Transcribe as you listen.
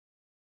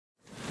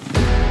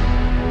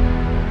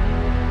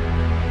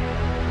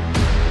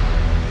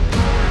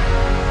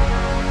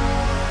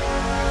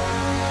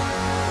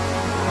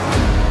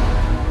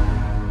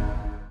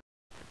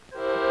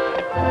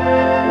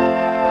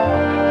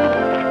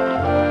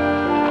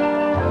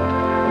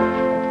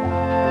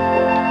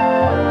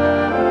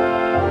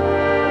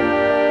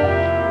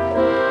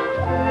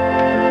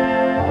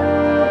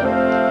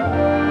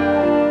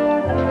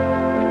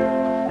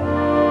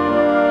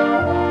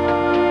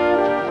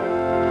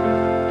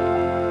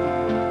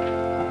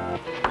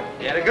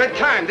good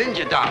time, didn't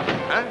you, Dolly?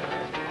 Huh?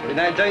 Didn't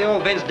I tell you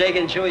old Vince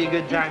Dagan show you a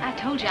good time? I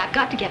told you I've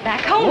got to get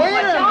back home. Wait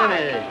a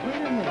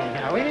minute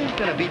now. It ain't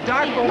gonna be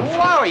dark. But who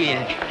are you?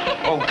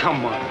 Oh,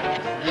 come on.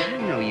 I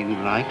know you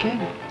like it.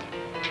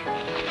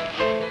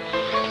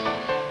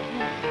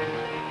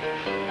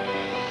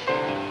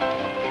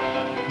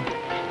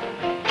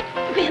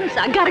 Vince,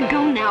 I gotta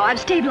go now. I've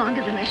stayed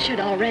longer than I should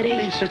already.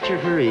 In such a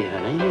hurry,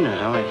 honey. You know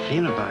how I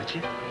feel about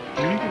you.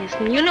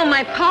 Listen, you know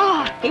my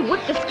pa. He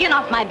whipped the skin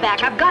off my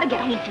back. I've got to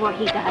get home before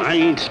he does. I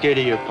ain't scared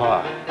of your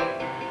pa.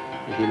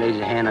 If he lays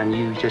a hand on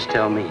you, just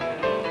tell me.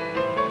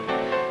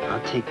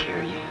 I'll take care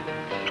of you.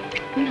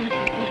 Not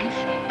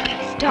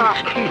Vince.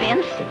 Stop,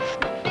 Vince.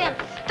 Vince,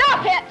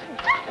 stop it!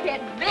 Stop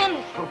it,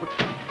 Vince!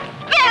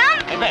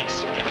 Vince! Hey,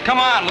 Vince, come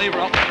on, leave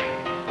her.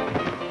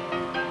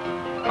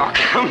 Oh,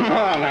 come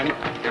on, honey.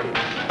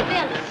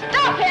 Vince,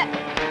 stop it!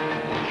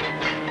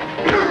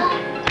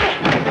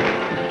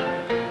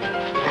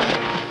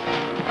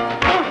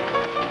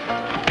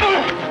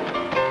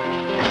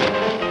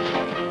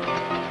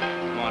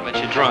 Come on, Vince,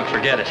 you're drunk.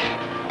 Forget it.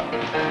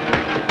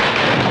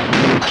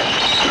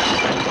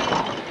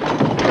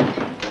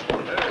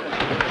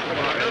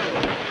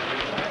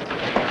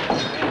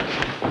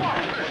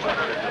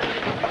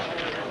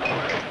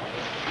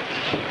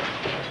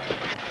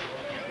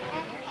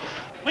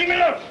 Leave me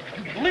alone!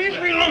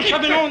 Leave me alone!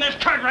 I've been on this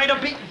Cartwright a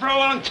beating for a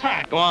long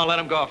time. Go on, let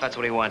him go if that's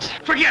what he wants.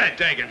 Forget it,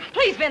 Dagan.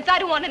 Please, Vince, I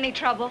don't want any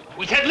trouble.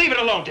 We said leave it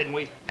alone, didn't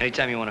we?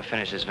 Anytime you want to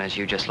finish this, Vince,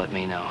 you just let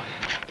me know.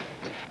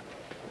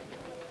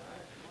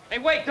 Hey,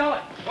 wait,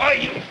 Dolly! Why,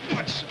 you...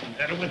 What's the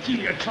matter with you?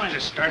 You're trying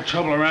to start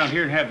trouble around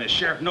here and have the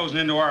sheriff nosing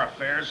into our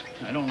affairs.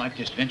 I don't like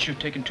this, Vince. You're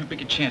taking too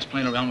big a chance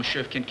playing around with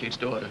Sheriff Kincaid's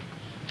daughter.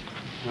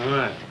 All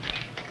right.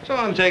 So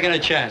I'm taking a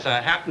chance.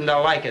 I happen to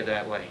like it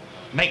that way.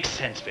 Makes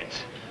sense,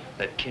 Vince.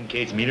 That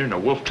Kincaid's meaner than a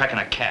wolf tracking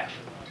a calf.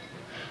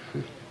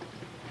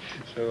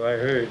 So I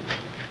heard.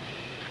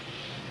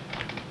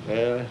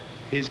 Well,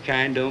 his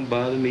kind don't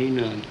bother me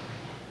none.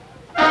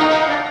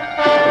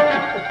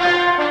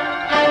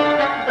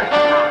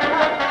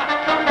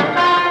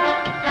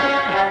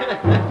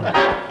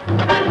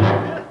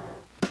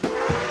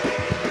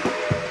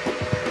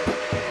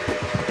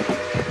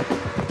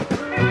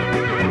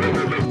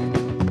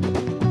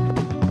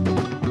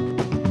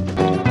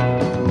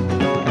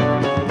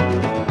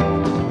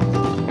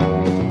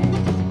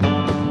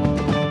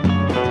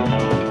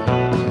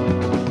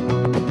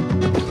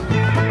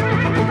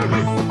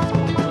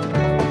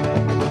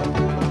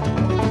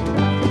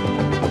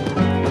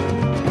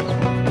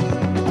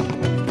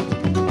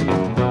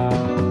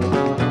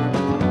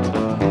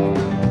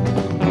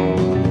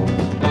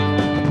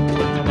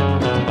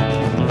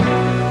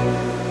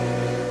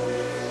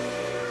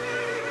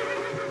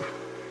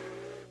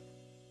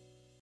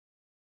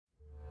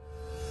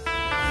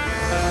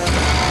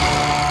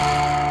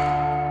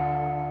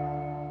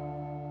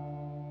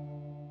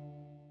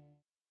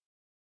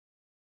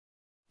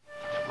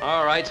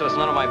 All right, so it's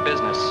none of my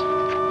business.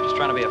 I'm just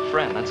trying to be a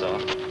friend, that's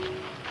all.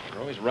 You're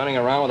always running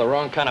around with the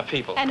wrong kind of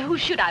people. And who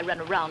should I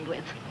run around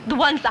with? The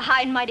ones the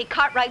high and mighty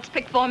Cartwrights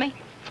picked for me?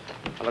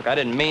 Now, look, I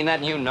didn't mean that,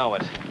 and you know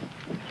it.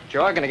 But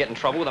you are going to get in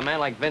trouble with a man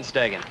like Vince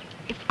Dagan.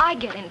 If I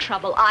get in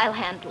trouble, I'll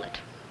handle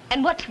it.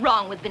 And what's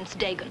wrong with Vince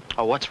Dagan?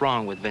 Oh, what's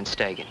wrong with Vince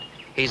Dagan?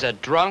 He's a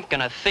drunk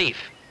and a thief.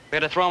 We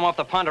had to throw him off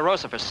the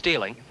Ponderosa for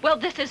stealing. Well,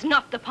 this is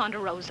not the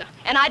Ponderosa,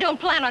 and I don't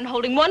plan on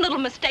holding one little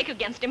mistake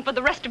against him for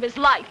the rest of his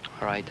life.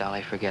 All right,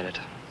 Dolly, forget it.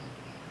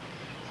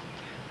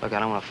 Look, I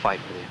don't want to fight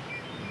with you.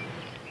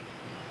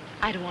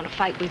 I don't want to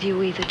fight with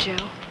you either,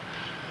 Joe.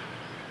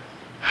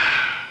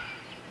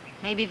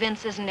 Maybe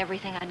Vince isn't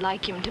everything I'd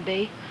like him to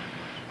be,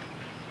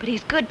 but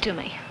he's good to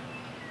me.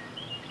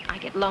 I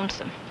get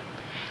lonesome.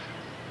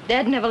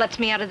 Dad never lets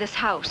me out of this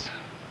house.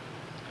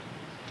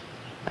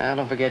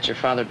 Don't forget your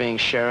father being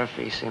sheriff.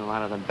 He's seen a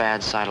lot of the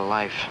bad side of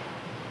life.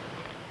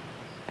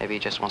 Maybe he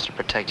just wants to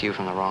protect you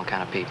from the wrong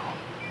kind of people.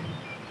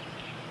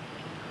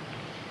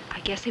 I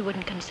guess he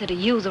wouldn't consider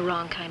you the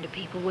wrong kind of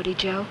people, would he,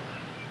 Joe?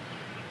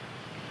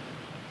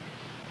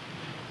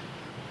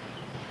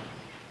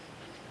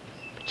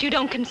 But you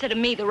don't consider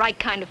me the right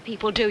kind of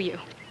people, do you?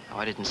 Oh,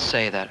 I didn't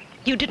say that.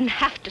 You didn't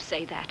have to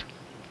say that,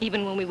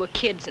 even when we were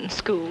kids in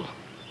school.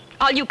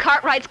 All you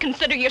Cartwrights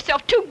consider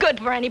yourself too good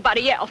for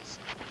anybody else.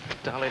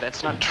 Dolly,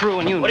 that's not true,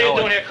 and you know What are you it.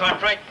 doing here,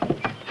 Cartwright?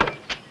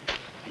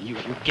 You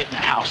get in the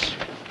house.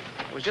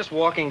 I was just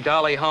walking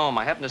Dolly home.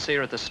 I happened to see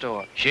her at the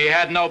store. She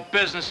had no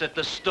business at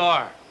the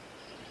store.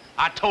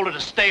 I told her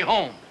to stay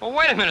home. Well,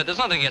 wait a minute. There's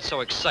nothing to get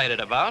so excited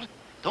about.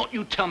 Don't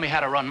you tell me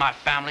how to run my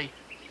family.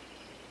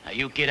 Now,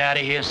 you get out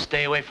of here and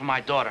stay away from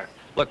my daughter.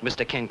 Look,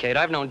 Mr. Kincaid,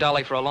 I've known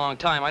Dolly for a long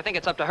time. I think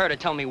it's up to her to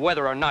tell me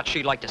whether or not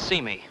she'd like to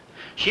see me.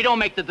 She don't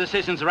make the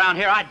decisions around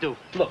here. I do.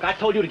 Look, I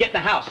told you to get in the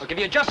house. Look, if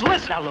you just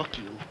listen. Now, look,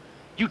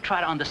 you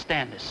try to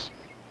understand this.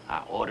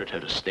 I ordered her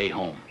to stay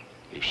home.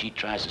 If she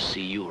tries to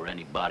see you or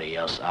anybody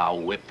else, I'll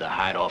whip the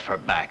hide off her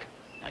back.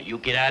 Now, you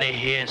get out of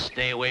here and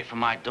stay away from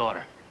my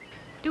daughter.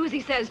 Do as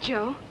he says,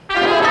 Joe.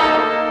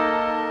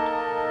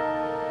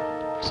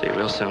 See you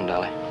real soon,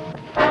 Dolly.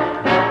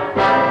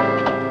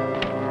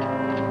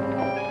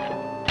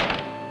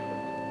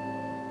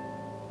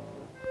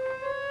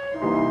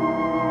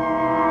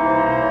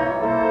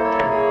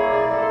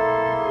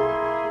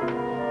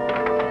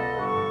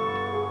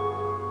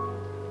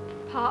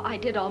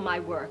 did all my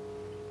work.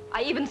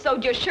 I even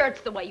sewed your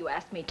shirts the way you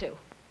asked me to.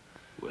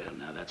 Well,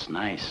 now that's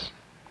nice.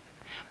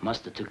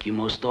 Must have took you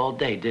most all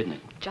day, didn't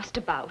it? Just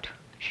about.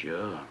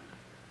 Sure.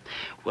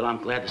 Well,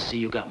 I'm glad to see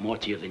you got more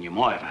to you than your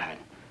ma ever had.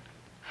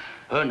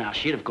 Her now,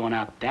 she'd have gone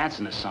out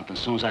dancing or something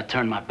as soon as I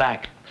turned my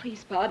back.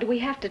 Please, Pa, do we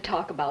have to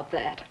talk about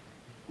that?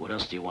 What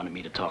else do you want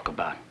me to talk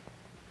about?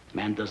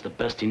 Man does the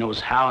best he knows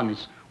how, and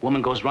his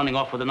woman goes running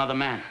off with another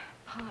man.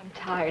 Oh, I'm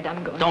tired.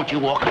 I'm going. Don't you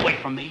walk away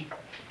from me.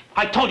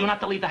 I told you not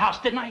to leave the house,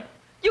 didn't I?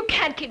 You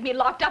can't keep me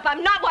locked up.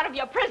 I'm not one of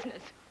your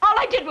prisoners. All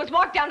I did was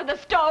walk down to the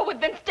store with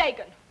Vince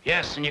Dagan.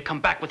 Yes, and you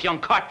come back with young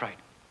Cartwright.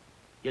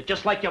 You're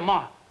just like your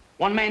ma.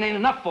 One man ain't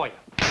enough for you.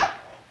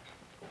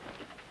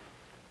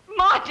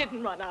 Ma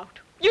didn't run out.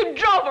 You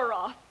drove her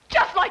off,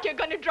 just like you're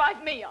going to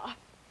drive me off.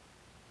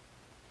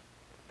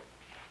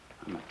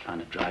 I'm not trying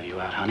to drive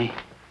you out, honey.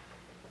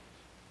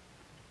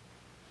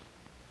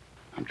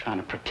 I'm trying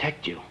to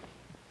protect you.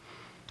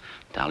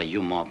 Dolly,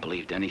 your ma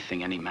believed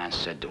anything any man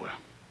said to her.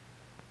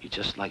 You're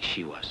just like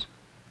she was.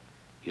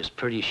 You're as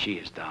pretty as she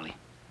is, Dolly.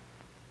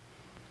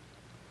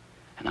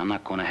 And I'm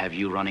not going to have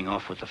you running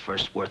off with the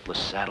first worthless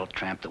saddle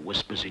tramp that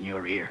whispers in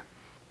your ear.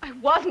 I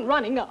wasn't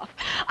running off.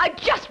 I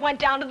just went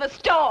down to the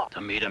store.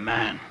 To meet a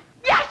man.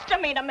 Yes, to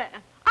meet a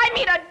man. I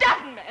meet a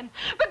dozen men.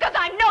 Because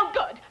I'm no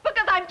good.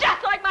 Because I'm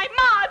just like my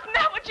ma. Isn't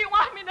that what you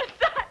want me to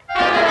say?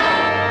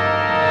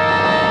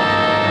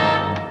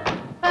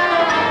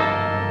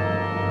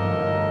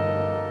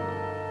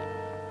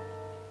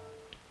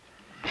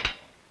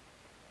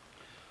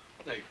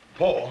 Hey,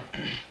 Paul.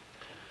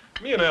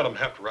 Me and Adam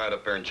have to ride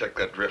up there and check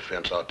that drift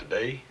fence out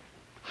today.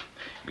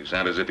 You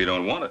sound as if you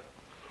don't want it.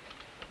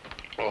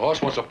 Well,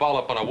 Horse wants to follow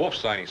up on a wolf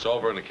sighting saw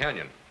over in the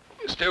canyon.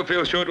 You still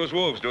feel sure it was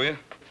wolves, do you?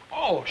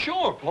 Oh,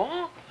 sure,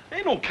 Paul.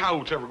 Ain't no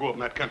coyotes ever go up in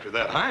that country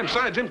that high, and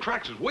besides, them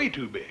tracks is way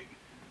too big.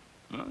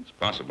 Well, it's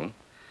possible.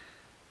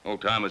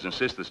 Old-timers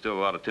insist there's still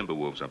a lot of timber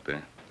wolves up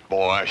there.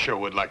 Boy, I sure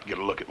would like to get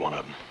a look at one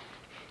of them.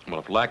 Well,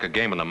 if lack of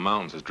game in the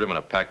mountains has driven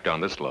a pack down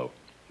this low,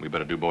 we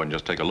better do more than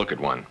just take a look at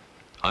one.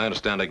 I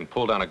understand they can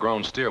pull down a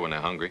grown steer when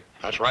they're hungry.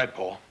 That's right,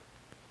 Paul.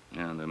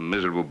 Yeah, the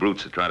miserable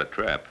brutes that try to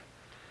trap.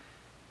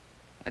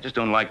 I just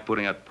don't like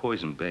putting out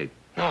poison bait.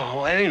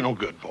 No, that ain't no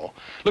good, Paul.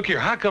 Look here,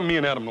 how come me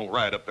and Adam don't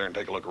ride up there and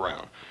take a look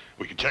around?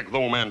 We could check with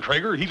old man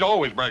Traeger. He's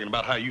always bragging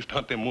about how he used to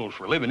hunt them wolves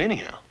for a living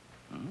anyhow.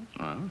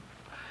 Well,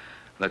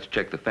 let's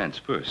check the fence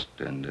first,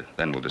 and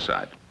then we'll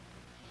decide.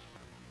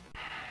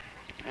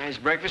 Is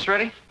breakfast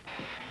ready?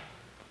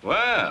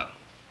 Well,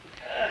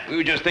 we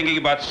were just thinking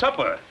about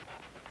supper.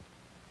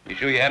 You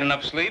sure you had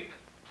enough sleep?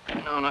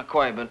 No, not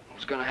quite, but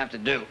it's gonna have to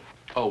do.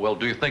 Oh, well,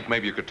 do you think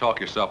maybe you could talk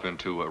yourself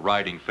into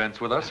riding fence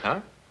with us,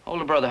 huh?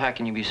 Older brother, how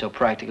can you be so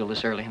practical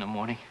this early in the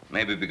morning?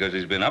 Maybe because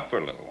he's been up for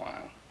a little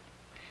while.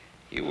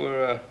 You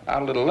were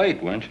out a little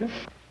late, weren't you?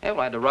 Yeah, well,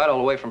 I had to ride all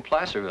the way from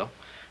Placerville.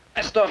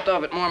 I stopped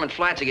off at Mormon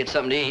Flats to get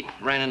something to eat.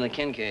 Ran into the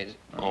Kincaids.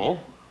 Oh?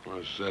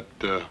 Was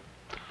that,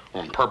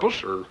 on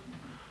purpose or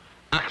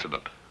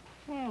accident?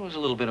 Well, it was a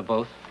little bit of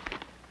both.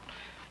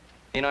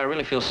 You know, I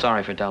really feel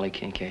sorry for Dolly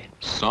Kincaid.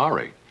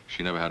 Sorry.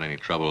 She never had any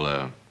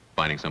trouble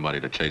finding somebody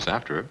to chase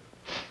after her.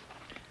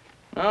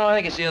 No, I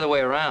think it's the other way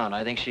around.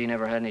 I think she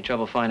never had any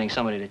trouble finding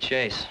somebody to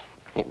chase.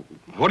 Well,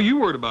 what are you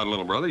worried about,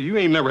 little brother? You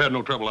ain't never had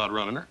no trouble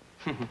outrunning her.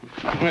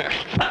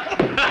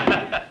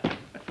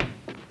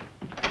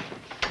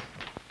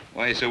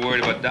 Why are you so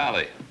worried about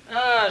Dolly?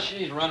 Ah,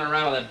 she's running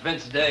around with that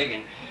Vince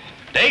Dagan.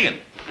 Dagan?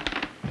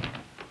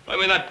 I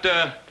mean,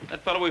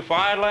 that fellow we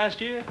fired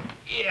last year?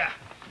 Yeah.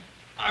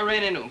 I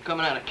ran into him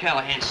coming out of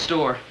Callahan's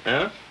store.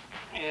 Huh?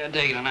 Yeah,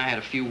 Dagan and I had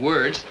a few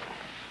words.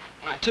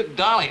 When I took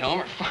Dolly home,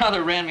 her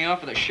father ran me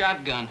off with a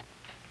shotgun.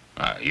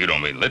 You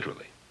don't mean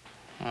literally.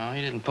 Well,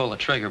 he didn't pull the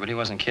trigger, but he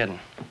wasn't kidding.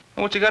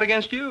 Well, what's he got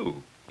against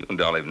you? You and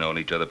Dolly have known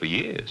each other for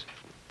years.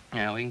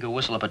 Yeah, we can go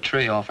whistle up a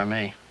tree all for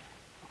me.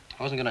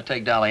 I wasn't gonna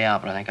take Dolly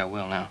out, but I think I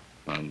will now.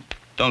 Well,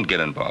 don't get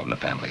involved in a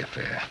family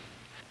affair.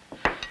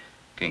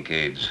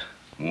 Kincaid's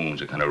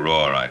wounds are kind of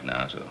raw right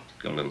now, so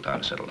give him a little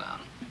time to settle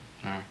down.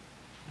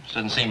 It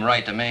doesn't seem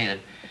right to me that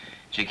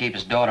she keep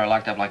his daughter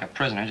locked up like a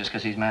prisoner just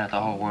because he's mad at the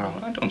whole world.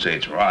 Well, I don't say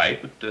it's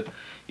right, but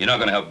you're not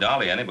going to help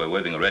Dolly any by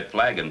waving a red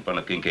flag in front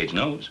of Kincaid's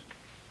nose.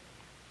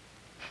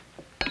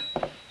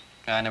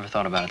 I never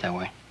thought about it that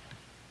way.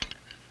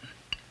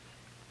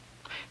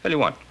 Tell you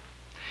what,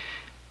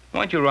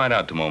 why don't you ride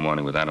out tomorrow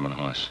morning with Adam and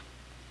Hoss?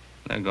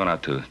 They're going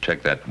out to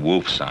check that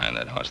wolf sign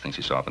that Hoss thinks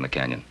he saw up in the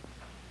canyon.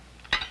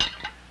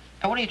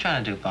 Now, what are you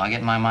trying to do, Pa?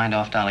 Getting my mind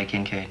off Dolly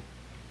Kincaid?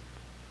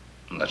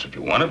 Well, that's what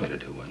you wanted me to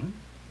do, wasn't it?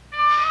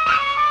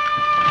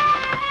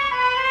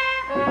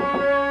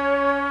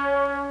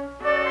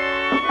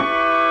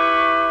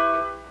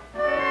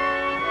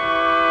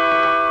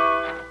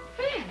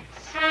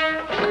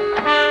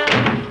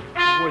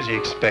 What was he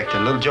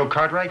expecting, little Joe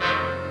Cartwright?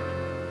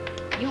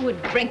 You were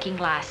drinking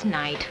last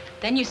night.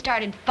 Then you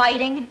started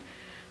fighting.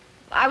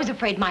 I was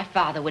afraid my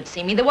father would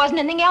see me. There wasn't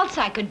anything else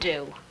I could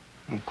do.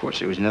 Of course,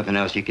 there was nothing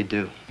else you could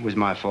do. It was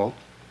my fault.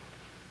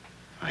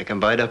 I come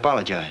by to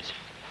apologize.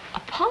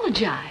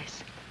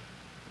 Apologize?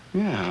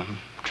 Yeah, I'm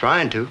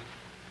trying to.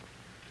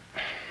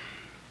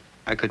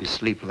 I couldn't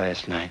sleep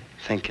last night,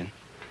 thinking.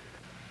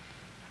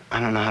 I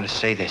don't know how to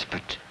say this,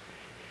 but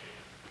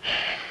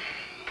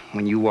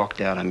when you walked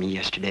out on me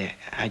yesterday,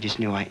 I just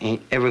knew I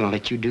ain't ever gonna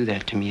let you do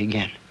that to me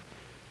again.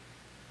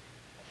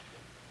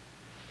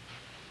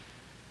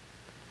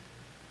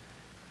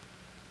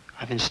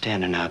 I've been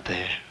standing out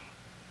there,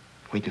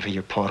 waiting for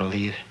your pa to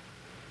leave.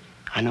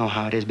 I know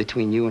how it is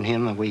between you and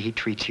him, the way he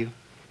treats you.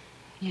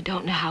 You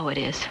don't know how it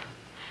is.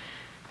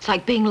 It's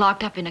like being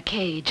locked up in a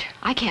cage.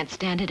 I can't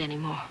stand it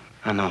anymore.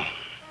 I know.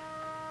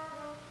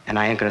 And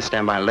I ain't gonna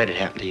stand by and let it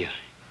happen to you.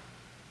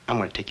 I'm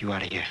gonna take you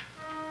out of here.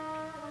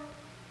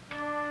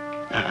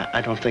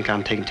 I don't think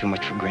I'm taking too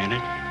much for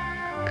granted,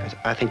 because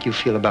I think you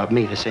feel about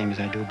me the same as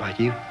I do about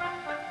you.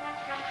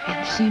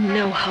 Vince, you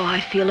know how I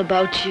feel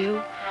about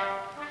you.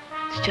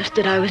 It's just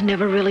that I was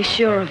never really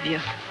sure of you.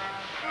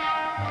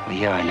 Well,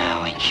 you are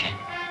now, ain't you?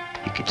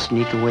 You could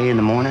sneak away in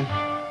the morning,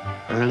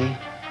 early,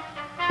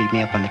 meet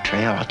me up on the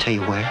trail. I'll tell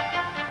you where.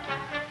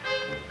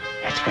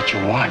 That's what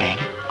you want,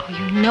 ain't it? Oh,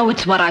 you know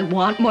it's what I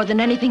want more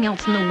than anything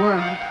else in the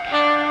world.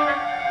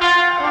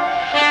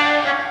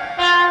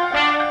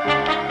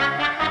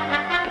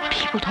 But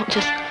people don't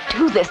just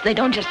do this. They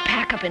don't just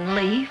pack up and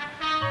leave.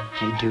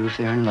 They do if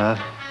they're in love.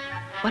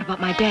 What about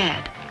my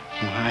dad?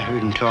 Well, I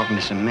heard him talking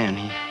to some men.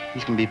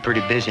 He's gonna be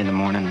pretty busy in the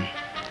morning.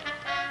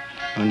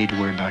 No need to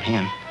worry about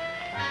him.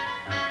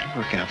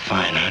 It'll work out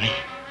fine, honey.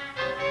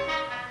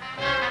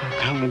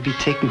 Look, I'm gonna be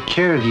taking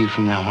care of you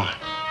from now on.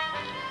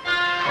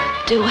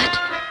 Do it?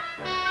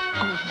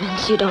 Oh,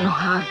 Vince, you don't know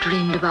how I've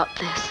dreamed about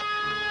this.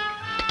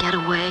 To get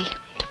away,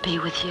 to be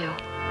with you.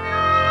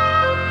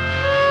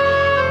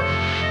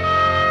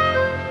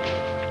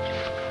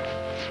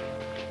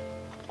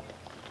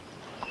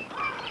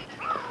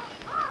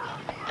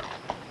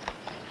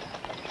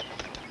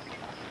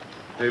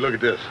 Hey, look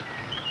at this.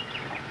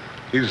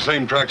 These are the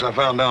same tracks I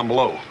found down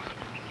below.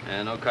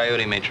 Yeah, no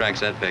coyote made tracks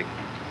that big.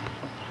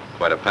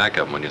 Quite a pack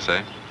of them, when you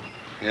say.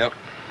 Yep.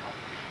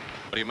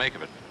 What do you make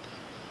of it?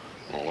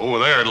 Well, over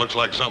there, it looks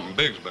like something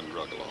big's been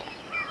dragged along.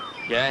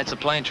 Yeah, it's a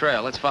plain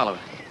trail. Let's follow it.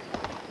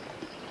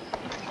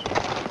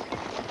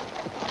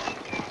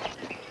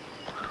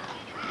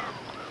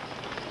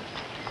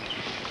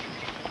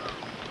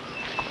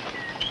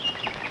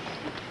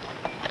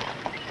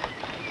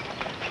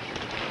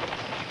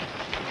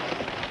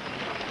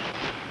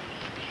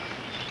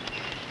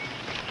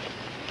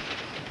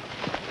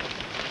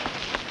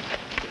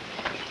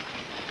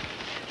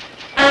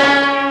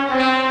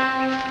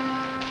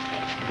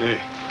 Hey,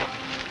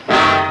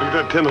 look at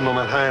that tendon on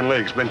that hind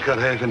leg's been cut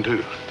half in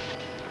two.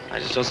 I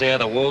just don't see how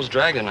the wolves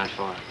dragged him that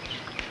far.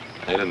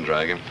 They didn't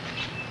drag him.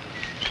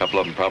 A couple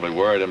of them probably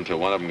worried him till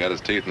one of them got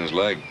his teeth in his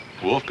leg.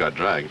 Wolf got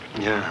dragged.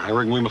 Yeah, I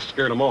reckon we must have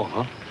scared them off,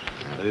 huh?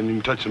 They didn't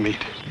even touch the meat.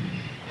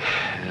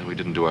 Yeah, we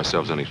didn't do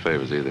ourselves any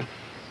favors either.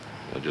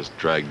 They'll just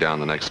drag down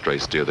the next stray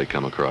steer they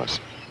come across.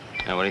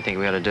 Now, what do you think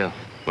we ought to do?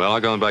 Well, I'll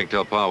go back and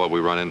tell Pa what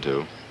we run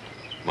into.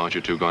 Why don't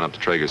you two going up to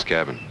Traeger's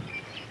cabin?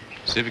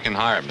 See if you can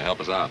hire him to help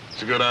us out.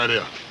 It's a good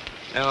idea.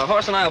 Now,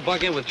 Horse and I will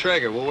bunk in with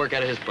Traeger. We'll work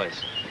out of his place.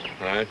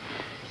 All right.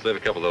 Save a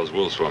couple of those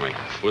wolves for me.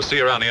 We'll see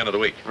you around the end of the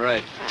week.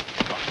 Right.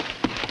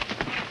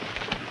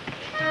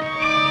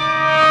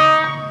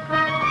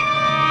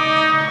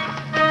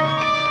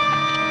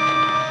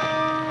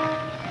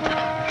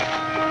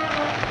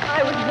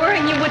 I was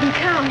worrying you wouldn't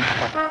come.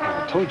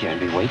 I told you I'd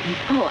be waiting.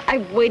 Oh,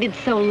 I've waited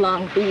so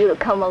long for you to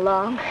come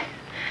along.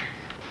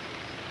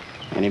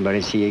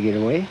 Anybody see you get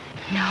away?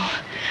 No,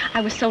 I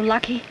was so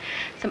lucky.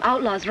 Some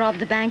outlaws robbed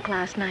the bank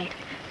last night.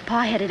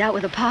 Pa headed out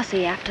with a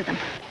posse after them.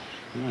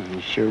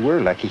 You sure were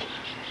lucky.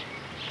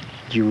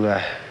 Did you,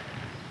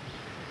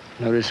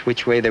 notice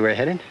which way they were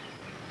headed?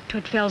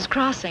 Toward Fell's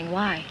Crossing.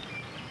 Why?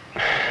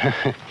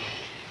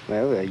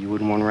 Well, you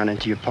wouldn't want to run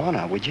into your pa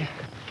now, would you?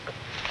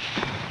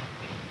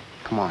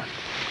 Come on.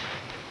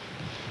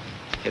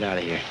 Get out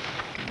of here.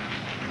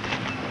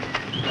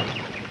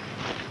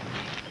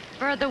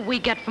 The further we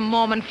get from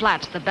Mormon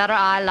Flats, the better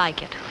I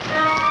like it.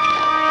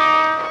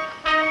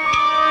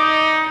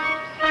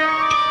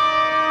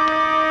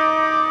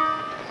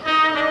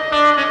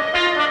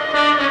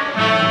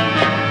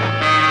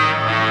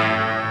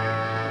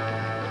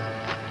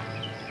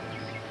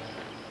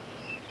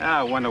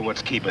 I wonder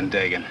what's keeping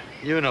Dagan.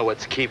 You know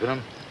what's keeping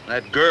him.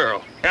 That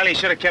girl. Hell, he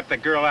should have kept the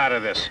girl out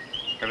of this.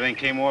 Everything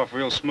came off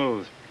real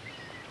smooth.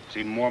 There's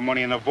even more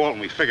money in the vault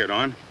than we figured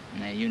on.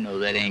 Now, you know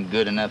that ain't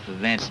good enough for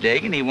Vince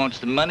Dagan. He wants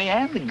the money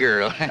and the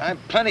girl. I'm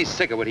plenty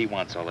sick of what he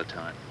wants all the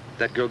time. If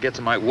that girl gets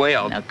in my way,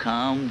 I'll... Now,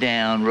 calm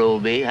down,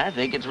 Roby. I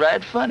think it's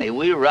right funny.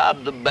 We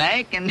robbed the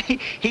bank, and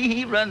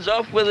he runs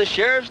off with the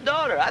sheriff's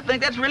daughter. I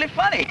think that's really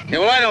funny. Yeah,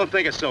 well, I don't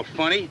think it's so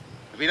funny.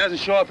 If he doesn't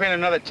show up here in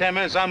another 10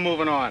 minutes, I'm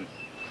moving on.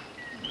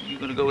 You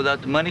gonna go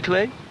without the money,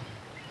 Twig?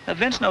 Now,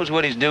 Vince knows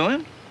what he's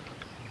doing.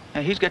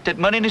 Now, he's got that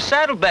money in his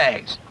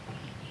saddlebags.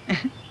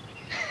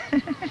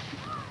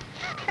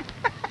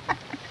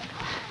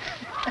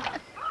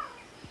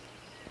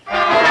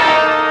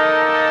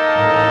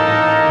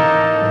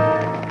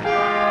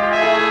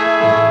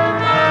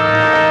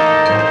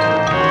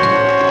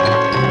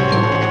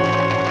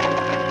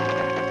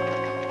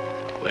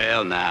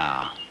 Well,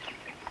 now,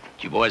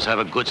 did you boys have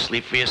a good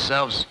sleep for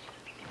yourselves?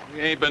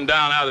 We ain't been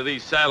down out of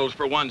these saddles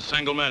for one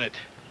single minute.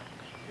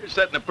 You're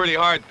setting a pretty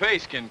hard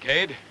pace,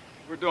 Kincaid.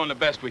 We're doing the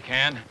best we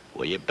can.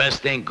 Well, your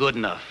best ain't good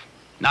enough.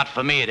 Not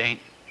for me, it ain't.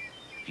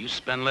 If you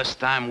spend less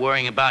time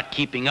worrying about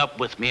keeping up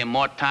with me and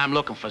more time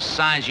looking for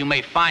signs, you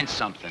may find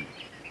something.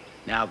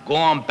 Now, go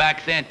on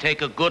back there and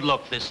take a good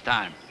look this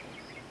time.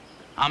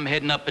 I'm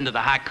heading up into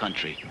the high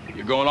country.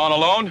 You going on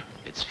alone?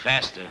 It's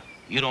faster.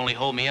 You'd only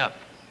hold me up.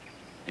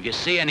 If you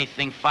see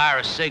anything, fire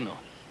a signal.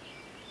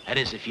 That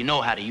is, if you know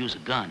how to use a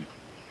gun.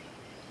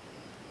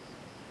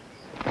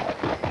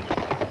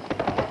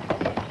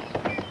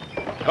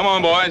 Come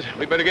on, boys.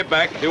 We better get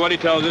back, do what he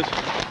tells us.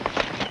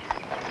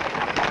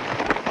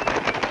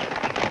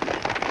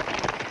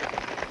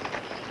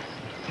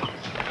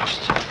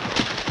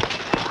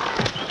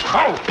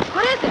 Oh!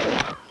 What is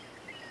it?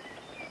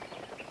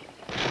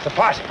 It's a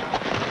posse.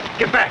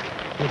 Get back.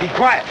 And be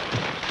quiet.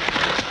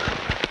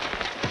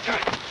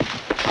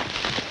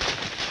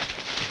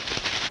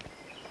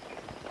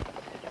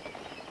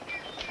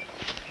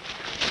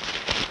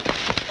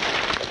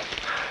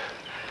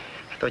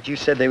 I thought you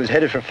said they was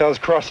headed for Fell's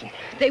Crossing.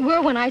 They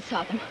were when I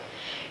saw them.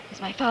 Is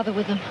my father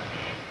with them?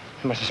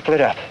 They must have split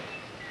up.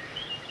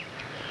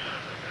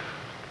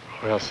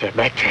 Or else they're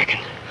backtracking.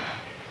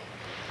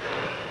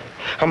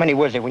 How many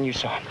was there when you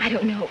saw him? I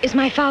don't know. Is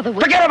my father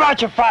with Forget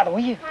about your father, will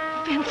you?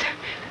 Vince,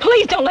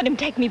 please don't let him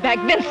take me back.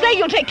 Vince, say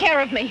you'll take care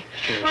of me.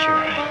 Sure.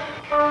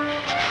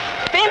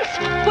 Vince,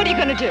 what are you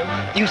gonna do?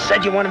 You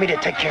said you wanted me to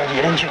take care of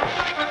you, didn't you?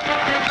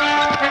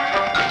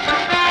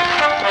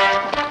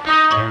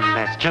 And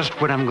that's just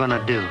what I'm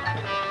gonna do.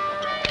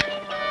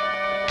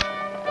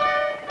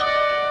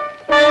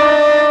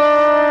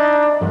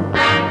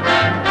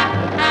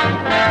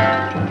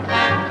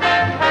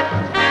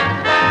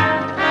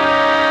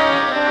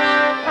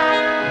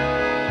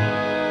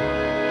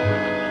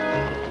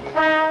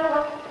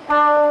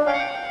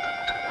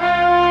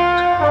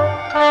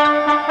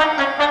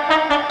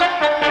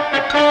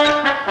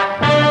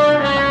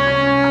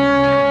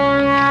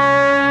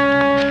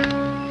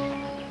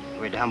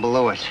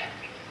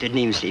 Didn't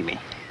even see me.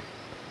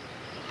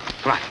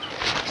 Come on,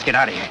 let's get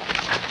out of here.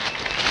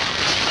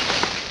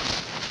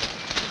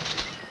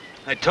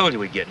 I told you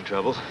we'd get in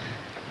trouble.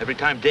 Every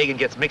time Dagan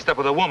gets mixed up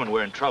with a woman,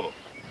 we're in trouble.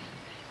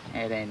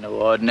 That ain't no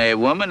ordinary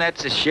woman.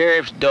 That's the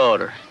sheriff's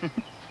daughter. Look,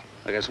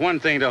 it's one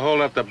thing to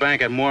hold up the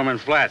bank at Mormon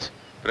Flats,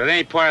 but it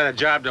ain't part of the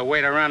job to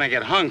wait around and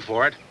get hung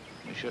for it.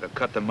 We should have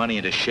cut the money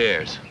into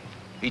shares.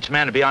 Each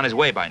man would be on his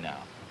way by now.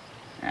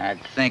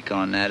 I'd think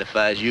on that if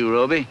I was you,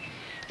 Roby.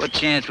 What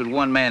chance would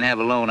one man have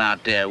alone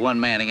out there? One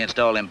man against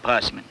all them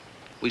possemen.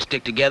 We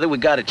stick together, we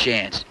got a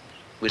chance.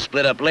 We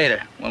split up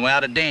later, when we're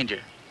out of danger.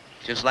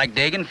 Just like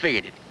Dagan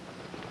figured it.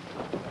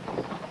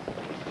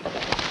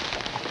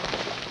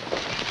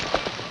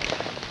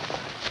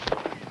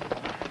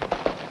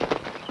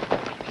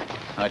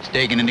 Oh, it's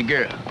Dagan and the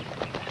girl.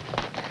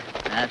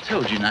 I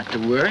told you not to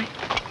worry.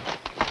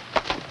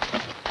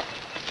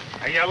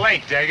 Hey, you're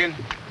late, Dagan.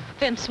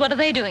 Vince, what are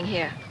they doing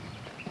here?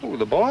 Oh,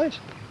 the boys?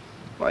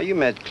 Why, you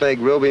met Clegg,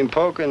 Roby, and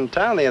Polk in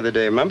town the other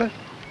day, remember?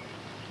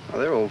 Well,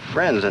 they're old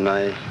friends, and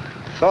I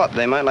thought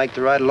they might like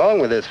to ride along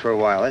with us for a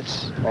while.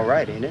 That's all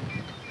right, ain't it?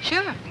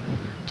 Sure.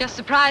 Just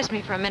surprised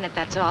me for a minute,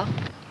 that's all.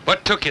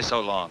 What took you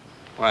so long?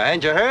 Well,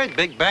 hadn't you heard?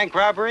 Big bank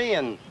robbery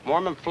in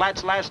Mormon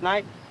Flats last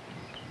night?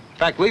 In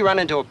fact, we run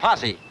into a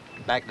posse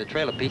back at the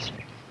trailer piece.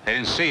 They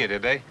didn't see you,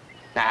 did they?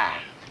 Nah,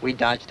 we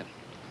dodged them.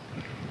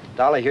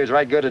 Dolly here's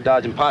right good at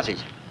dodging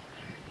posses.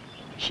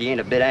 She ain't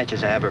a bit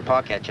anxious to have her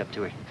pa catch up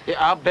to her. Yeah,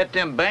 I'll bet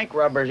them bank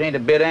robbers ain't a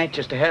bit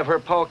anxious to have her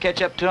pa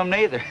catch up to them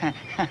neither.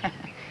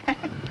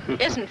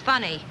 Isn't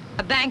funny.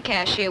 A bank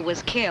cashier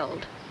was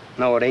killed.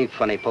 No, it ain't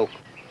funny, Polk.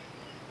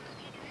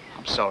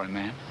 I'm sorry,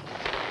 man.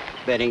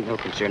 That ain't no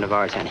concern of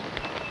ours, honey.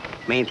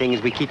 Main thing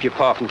is we keep your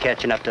pa from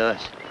catching up to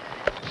us.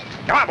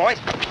 Come on, boys.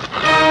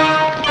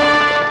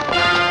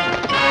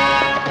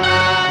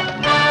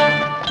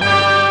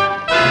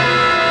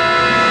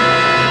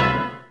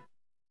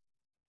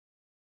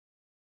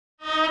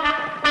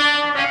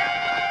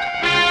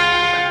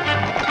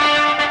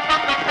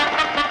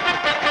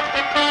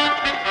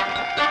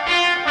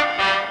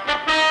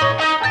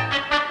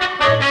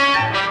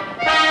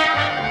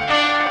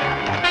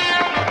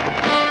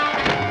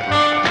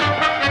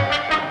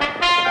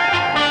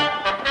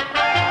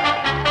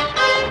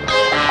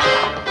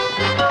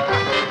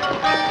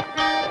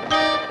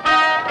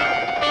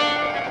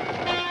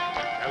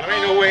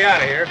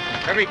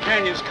 Every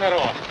canyon's cut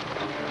off.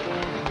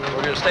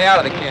 We're gonna stay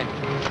out of the canyon.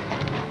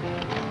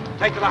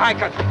 Take to the high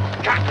country.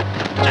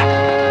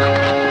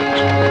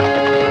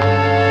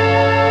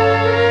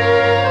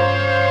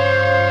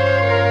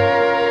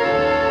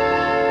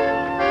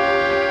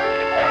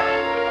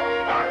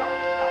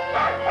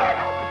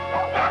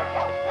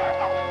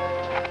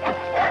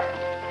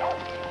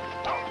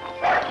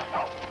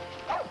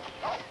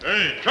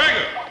 Hey,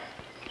 Traeger!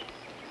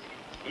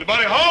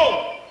 Anybody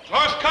home? It's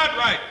Horse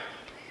Cartwright.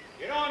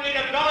 You don't need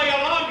to belly your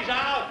lungs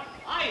out.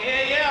 I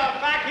hear you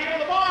back here in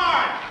the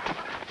barn.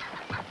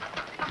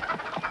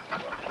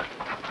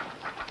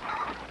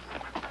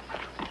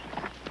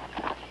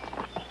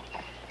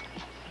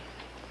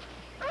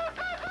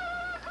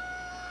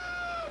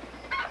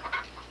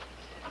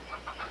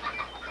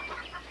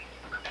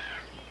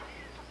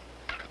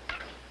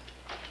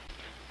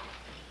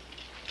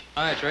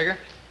 Hi, Trigger.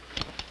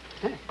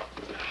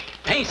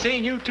 Ain't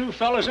seen you two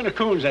fellas in a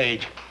coon's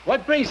age.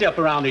 What brings you up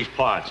around these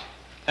parts?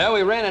 Well,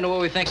 we ran into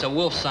what we think's a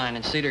wolf sign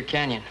in Cedar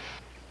Canyon.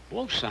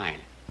 Wolf sign?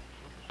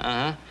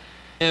 Uh-huh.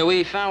 Yeah,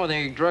 we found where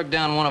they drugged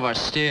down one of our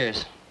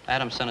steers.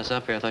 Adam sent us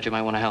up here. I thought you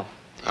might want to help.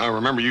 I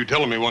remember you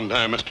telling me one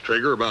time, Mr.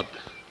 Traeger, about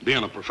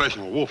being a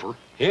professional wolfer.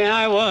 Yeah,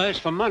 I was,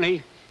 for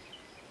money.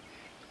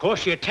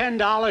 Cost you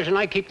 $10 and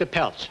I keep the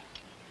pelts.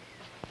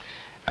 All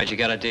right, you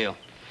got a deal.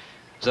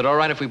 Is it all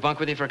right if we bunk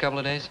with you for a couple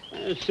of days?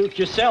 Suit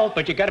yourself,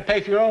 but you gotta pay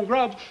for your own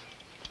grub.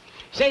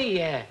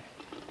 Say,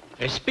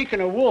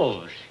 speaking of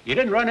wolves, you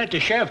didn't run into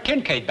Sheriff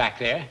Kincaid back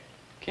there.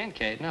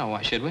 Kincaid? No,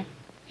 why should we?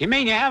 You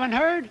mean you haven't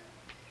heard?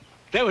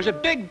 There was a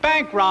big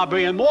bank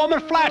robbery in Mormon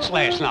Flats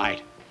last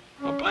night.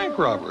 A bank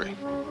robbery?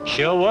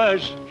 Sure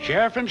was.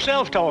 Sheriff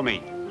himself told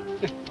me.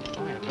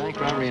 Oh, yeah, bank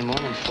robbery in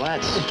Mormon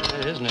Flats.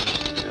 That is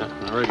news. Yeah,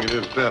 I reckon it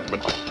is that,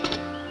 but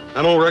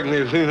I don't reckon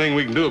there's anything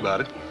we can do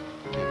about it.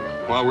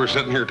 While we're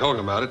sitting here talking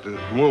about it, the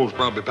wolves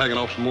probably packing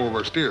off some more of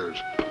our steers.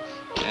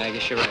 Yeah, I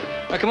guess you're right.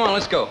 All right, come on,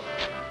 let's go.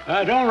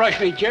 Don't rush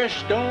me,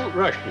 just don't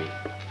rush me.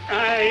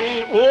 I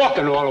ain't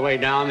walking all the way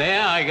down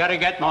there. I gotta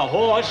get my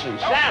horse and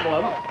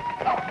saddle him.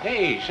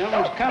 Hey,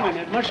 someone's coming.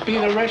 It must be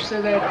the rest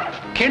of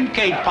that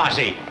Kincaid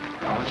posse.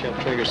 Why don't you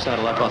have Trigger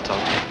saddle up? I'll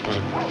talk to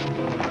you.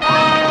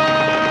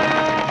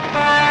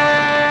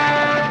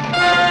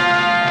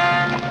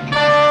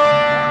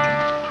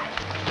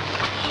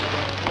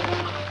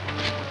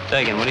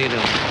 Dagan, what are you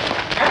doing?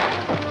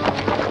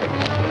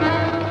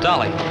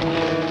 Dolly.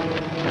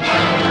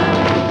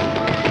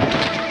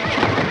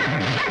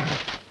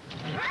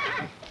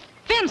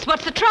 Vince,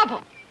 what's the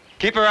trouble?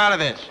 Keep her out of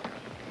this.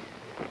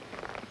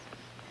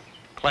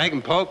 Clank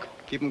and poke,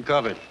 keep him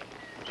covered.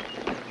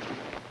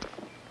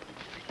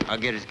 I'll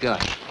get his gun.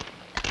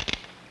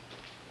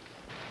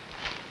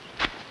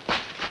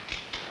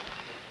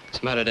 What's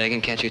the matter,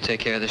 Dagan? Can't you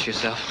take care of this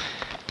yourself?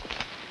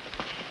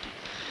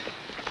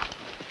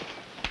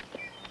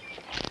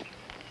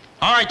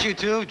 All right, you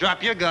two,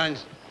 drop your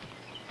guns.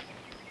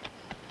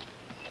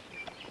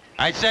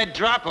 I said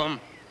drop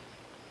them.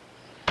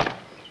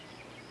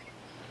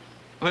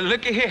 Well,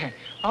 looky here.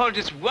 All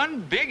just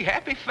one big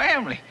happy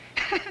family.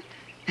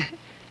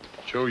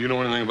 Joe, you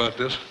know anything about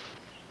this?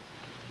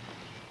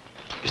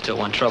 You still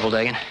want trouble,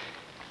 Dagan?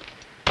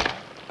 Why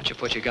don't you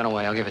put your gun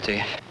away? I'll give it to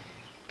you.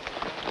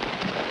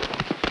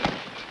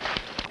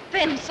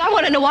 Vince, I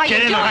want to know why Get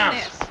you're in the doing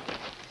house. this.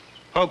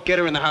 Poke, get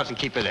her in the house and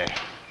keep her there.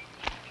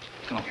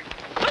 Come on.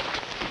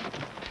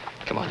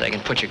 Come on,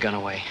 Dagan, put your gun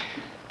away.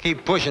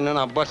 Keep pushing, and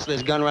I'll bust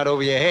this gun right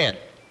over your head.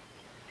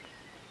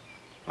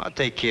 I'll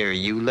take care of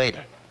you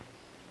later.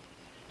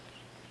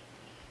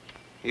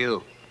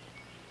 You.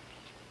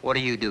 What do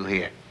you do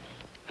here?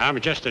 I'm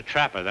just a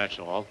trapper, that's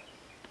all.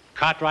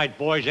 Cartwright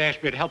boys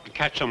asked me to help to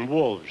catch some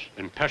wolves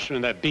and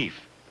pestering their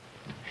beef.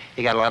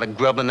 You got a lot of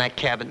grub in that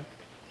cabin?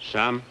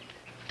 Some.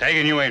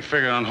 Dagan, you ain't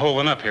figuring on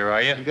holding up here,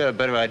 are you? You got a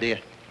better idea.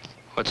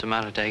 What's the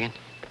matter, Dagan?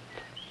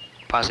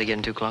 Posse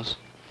getting too close?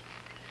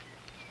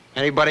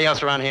 Anybody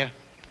else around here?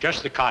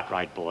 Just the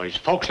Cartwright boys.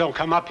 Folks don't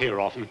come up here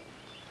often.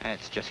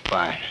 That's just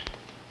fine.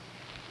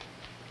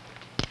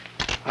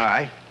 All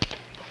right.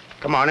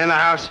 Come on, in the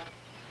house.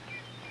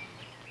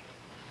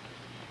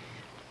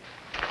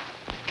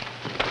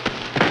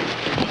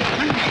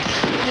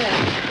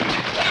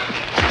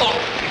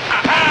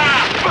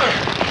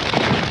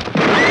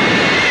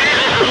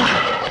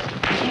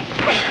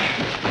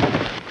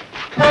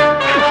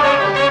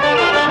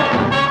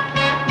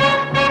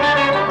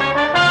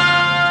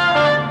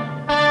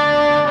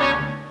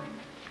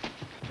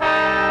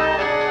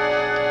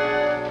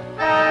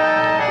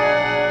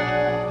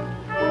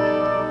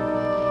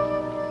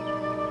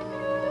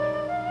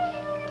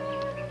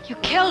 You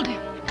killed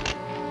him.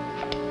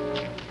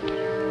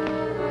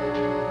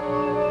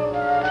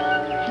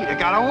 He'd have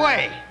got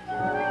away.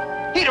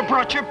 He'd have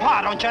brought your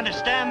pa, don't you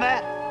understand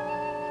that?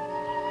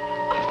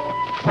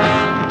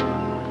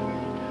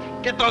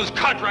 Get those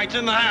Cartwrights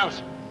in the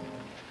house.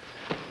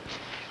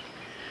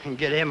 And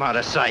get him out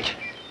of sight.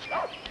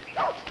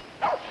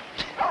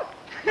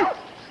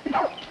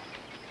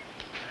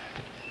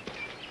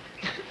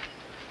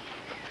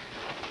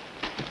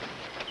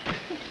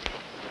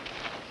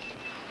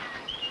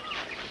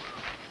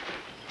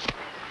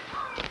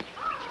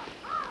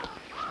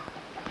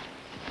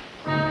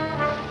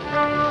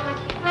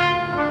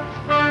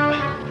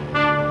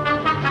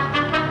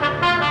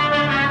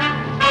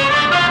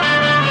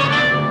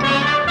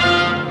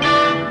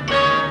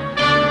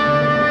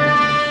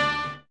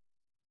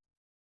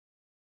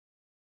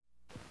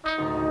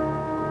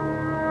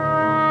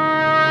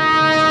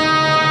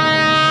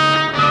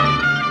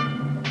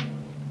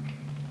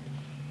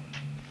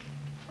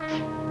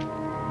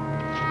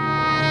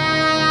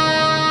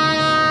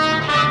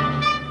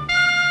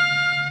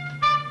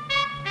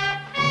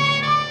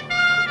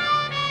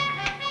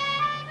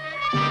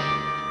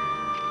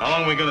 How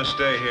long are we gonna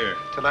stay here?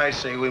 Till I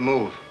say we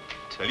move.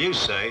 Till you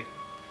say.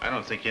 I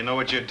don't think you know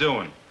what you're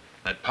doing.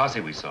 That posse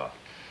we saw.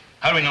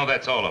 How do we know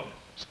that's all of them?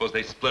 Suppose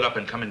they split up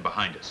and come in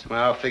behind us.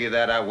 Well, I'll figure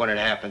that out when it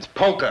happens.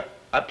 Poker,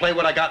 I play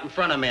what I got in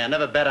front of me. I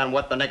never bet on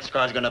what the next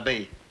car's gonna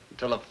be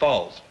until it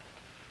falls.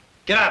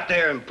 Get out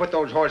there and put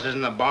those horses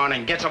in the barn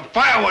and get some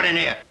firewood in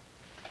here.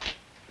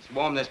 Let's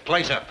warm this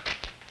place up.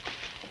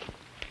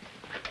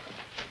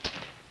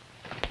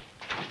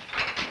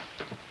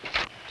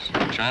 So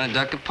you're trying to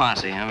duck the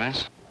posse, huh,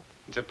 Vince?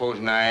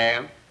 Supposing I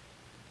am.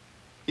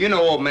 You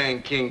know old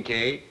man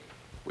Kincaid.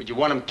 Would you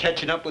want him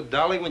catching up with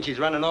Dolly when she's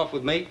running off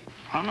with me?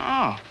 Oh,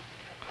 no.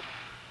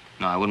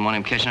 No, I wouldn't want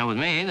him catching up with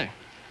me either.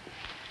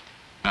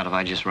 Not if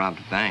I just robbed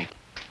a bank.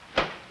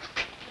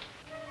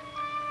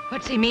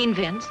 What's he mean,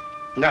 Vince?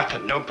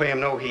 Nothing. Don't pay him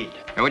no heed.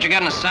 Hey, what you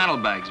got in the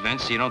saddlebags,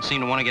 Vince? You don't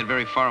seem to want to get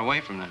very far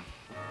away from them.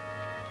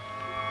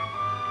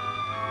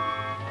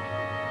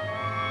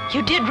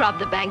 You did rob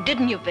the bank,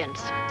 didn't you,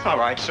 Vince? All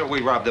right, so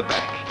we robbed the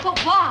bank. But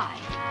why?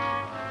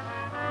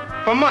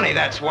 For money,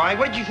 that's why.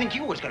 What did you think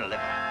you was gonna live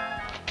on?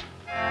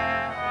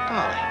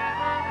 Dolly.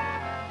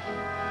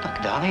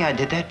 Look, Dolly, I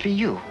did that for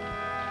you.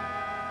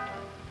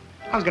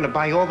 I was gonna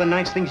buy you all the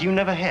nice things you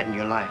never had in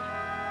your life.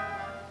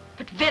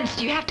 But Vince,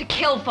 you have to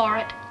kill for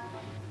it.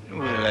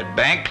 Well, that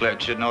bank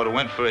clerk should know to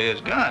went for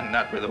his gun,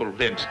 not with old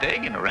Vince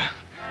Dagan around.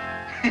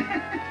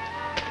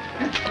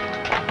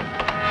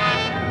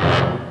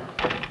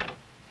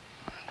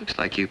 Looks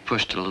like you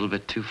pushed it a little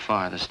bit too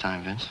far this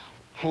time, Vince.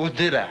 What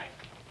did I?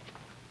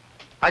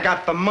 I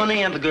got the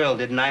money and the girl,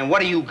 didn't I? And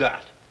what do you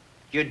got?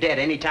 You're dead.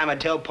 Anytime I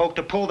tell Polk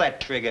to pull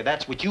that trigger,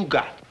 that's what you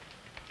got.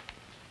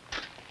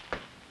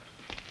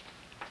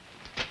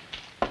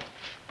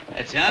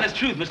 That's the honest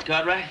truth, Mr.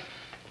 Cartwright.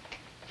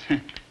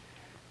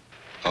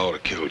 I ought to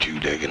killed you,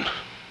 Dagan.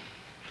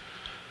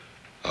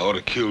 I ought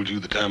to killed you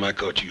the time I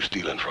caught you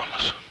stealing from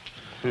us.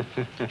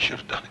 Should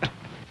have done it.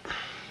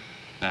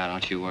 Now,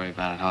 don't you worry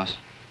about it, Hoss.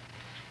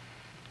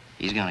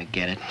 He's gonna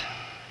get it.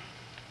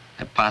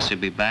 That posse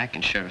will be back,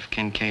 and Sheriff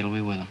Kincaid will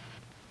be with him.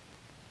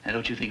 Now,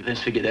 don't you think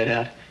Vince figured that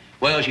out?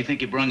 Why else you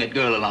think you brung that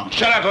girl along?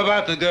 Shut up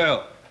about the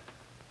girl.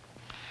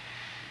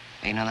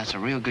 Hey, now, that's a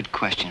real good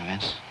question,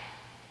 Vince.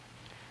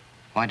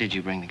 Why did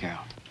you bring the girl?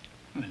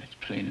 Well, it's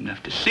plain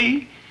enough to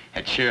see.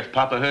 That Sheriff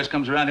Papa Hearst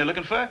comes around here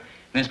looking for her.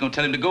 Vince gonna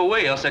tell him to go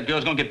away, else that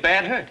girl's gonna get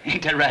bad hurt.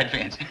 Ain't that right,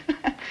 Vince?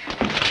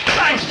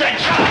 I said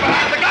shut up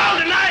about the girl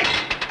tonight!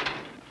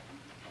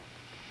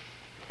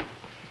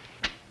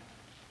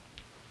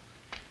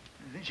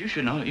 Vince, you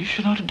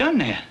shouldn't have done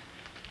that.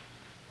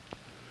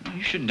 No,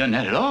 you shouldn't have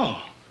done that at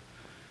all.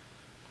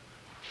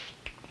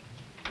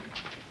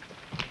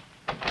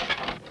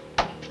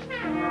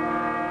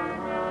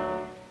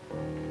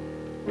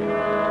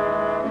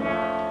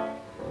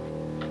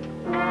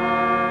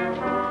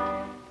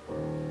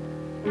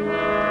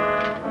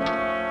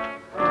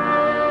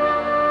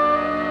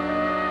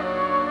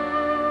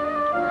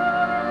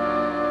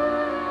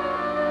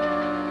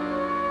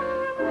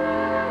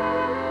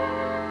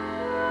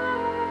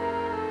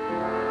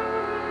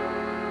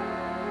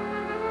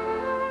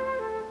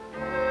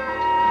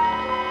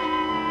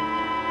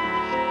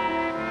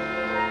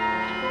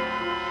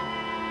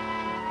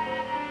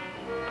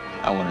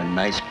 I wanted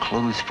nice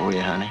clothes for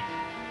you, honey.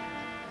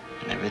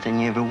 And everything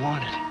you ever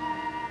wanted.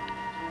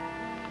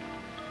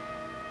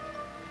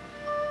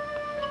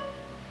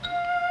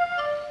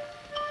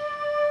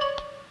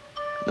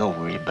 Don't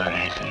worry about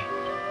anything.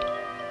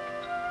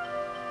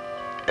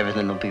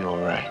 Everything will be all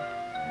right.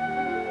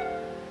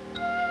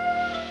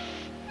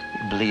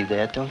 You believe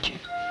that, don't you?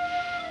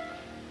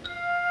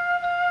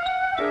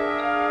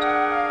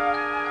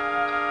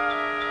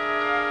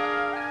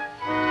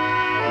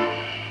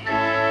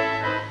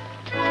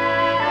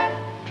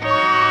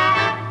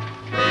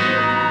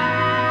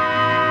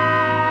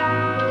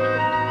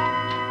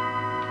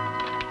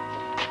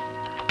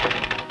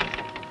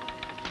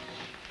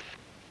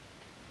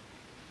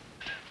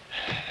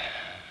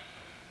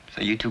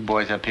 So you two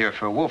boys up here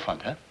for a wolf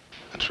hunt, huh?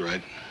 That's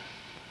right.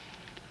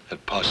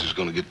 That posse's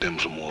gonna get them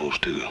some wolves,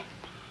 too.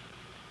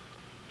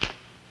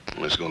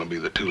 And it's gonna be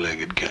the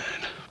two-legged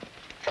kind.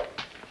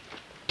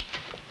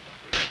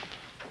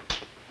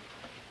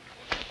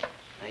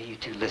 Now, you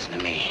two listen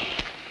to me.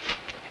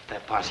 If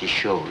that posse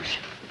shows,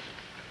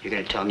 you're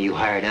gonna tell them you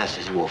hired us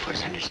as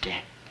wolfers,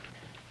 understand?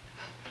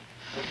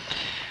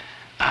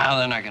 Oh,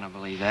 they're not gonna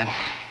believe that.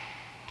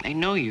 They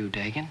know you,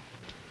 Dagan.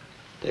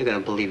 They're gonna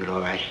believe it, all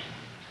right.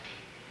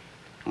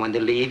 When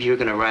they leave, you're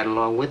gonna ride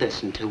along with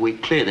us until we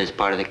clear this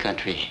part of the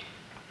country.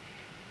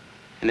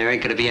 And there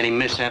ain't gonna be any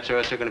mishaps, or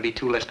else there are gonna be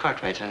two less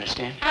Cartwrights,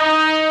 understand?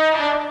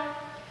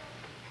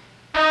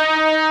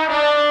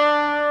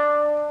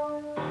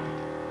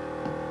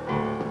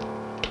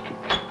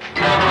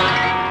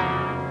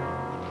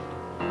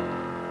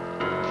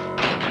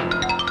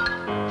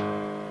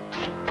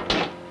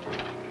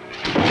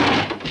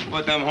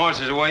 Put them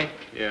horses away?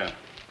 Yeah.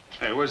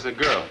 Hey, where's the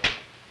girl?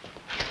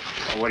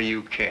 Well, what do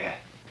you care?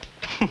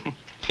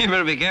 You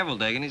better be careful,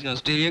 Dagan. He's gonna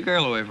steal your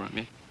girl away from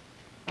you.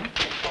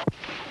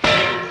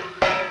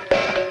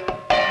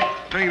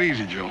 Take it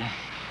easy, Joe.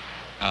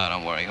 Oh,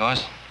 don't worry,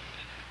 Hoss.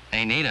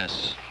 They need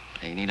us.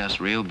 They need us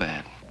real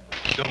bad.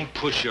 Don't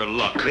push your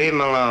luck. Leave him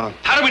alone.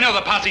 How do we know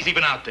the posse's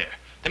even out there?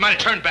 They might have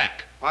turned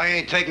back. Why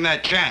ain't taking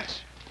that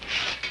chance?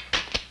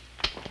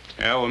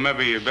 Yeah, well,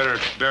 maybe you better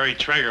bury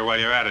Traeger while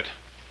you're at it.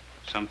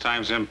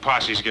 Sometimes them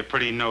posses get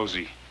pretty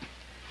nosy.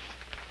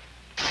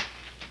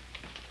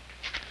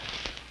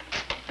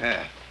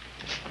 Yeah.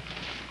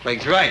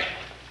 Clegg's right.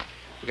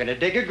 We're gonna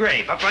dig a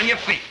grave up on your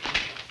feet.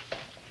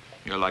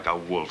 You're like a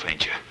wolf,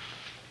 ain't you?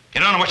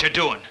 You don't know what you're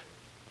doing.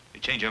 You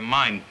change your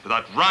mind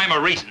without rhyme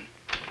or reason.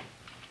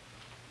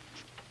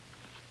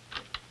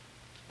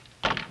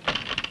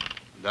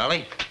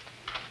 Dolly,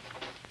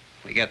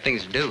 we got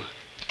things to do.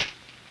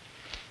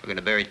 We're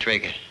gonna bury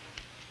Traeger.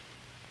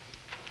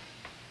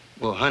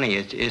 Well, honey,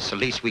 it's the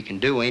least we can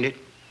do, ain't it?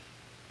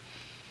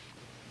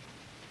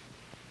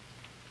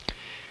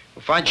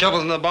 We'll find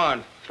shovels in the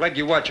barn. Clegg,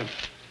 you watch them.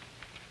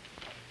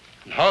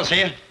 And Hall's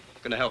here,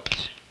 gonna help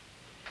us.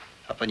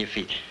 Up on your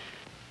feet.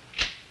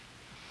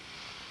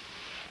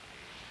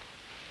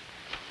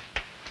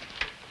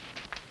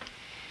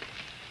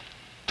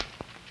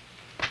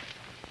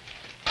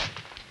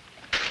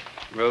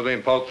 Ruby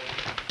and Polk.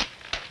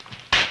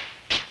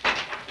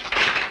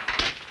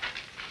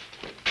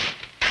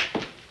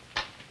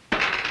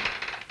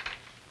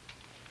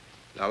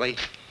 Dolly,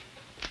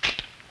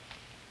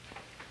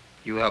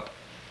 you help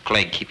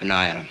Clegg keep an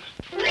eye on him.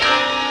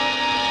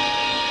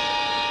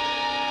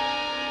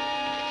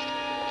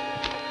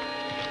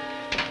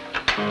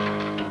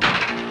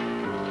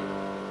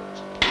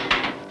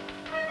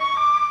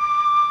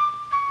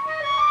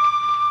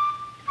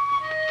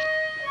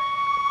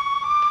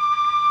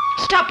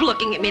 Stop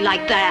looking at me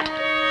like that.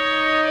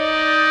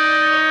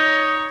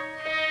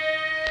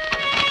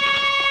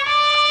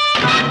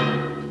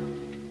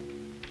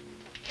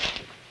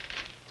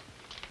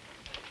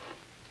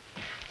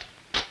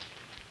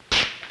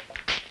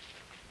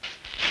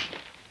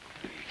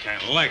 You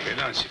kind of like it,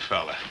 don't you,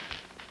 fella?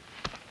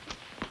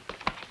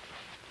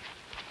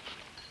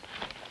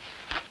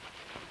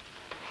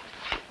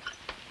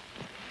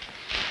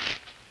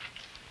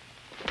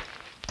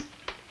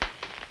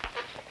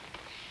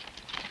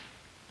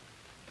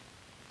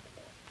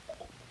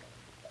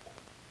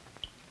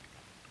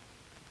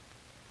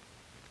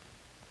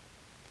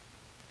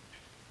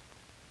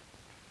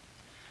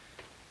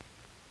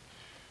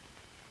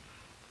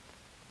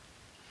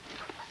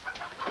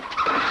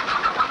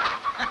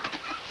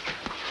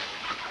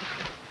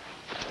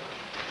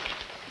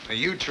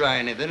 You try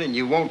anything and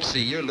you won't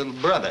see your little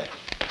brother.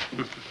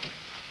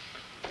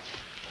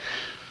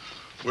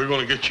 We're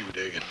gonna get you,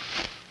 Dagan.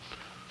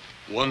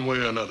 One way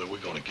or another, we're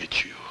gonna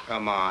get you.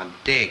 Come on,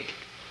 dig.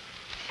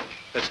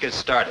 Let's get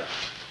started.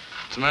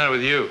 What's the matter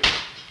with you?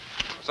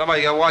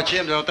 Somebody gotta watch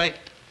him, don't they?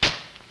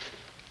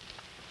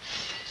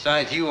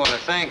 Besides, you want to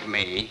thank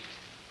me.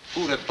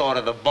 Who'd have thought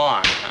of the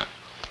barn,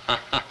 huh?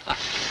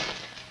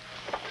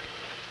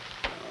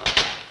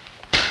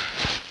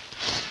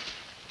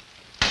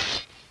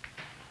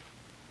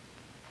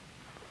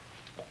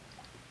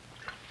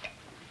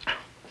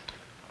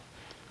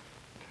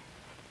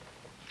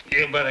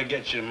 You better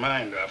get your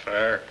mind off of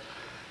her.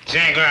 She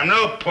ain't gonna have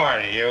no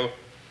part of you.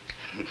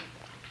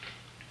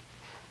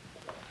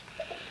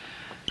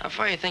 How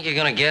far you think you're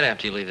gonna get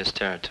after you leave this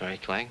territory,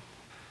 Clegg?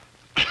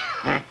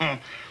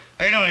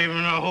 They don't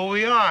even know who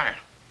we are.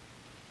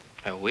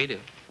 Oh, we do.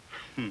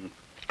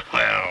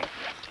 Well,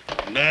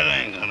 that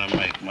ain't gonna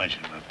make much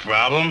of a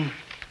problem.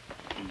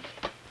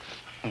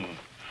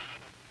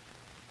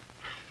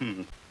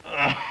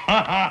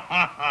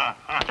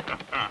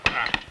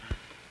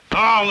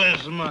 All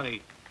this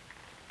money,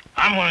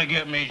 I'm gonna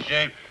get me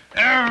shaved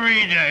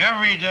every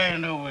day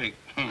in the week.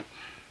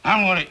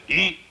 I'm gonna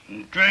eat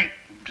and drink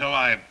until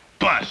I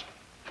bust.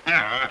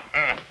 That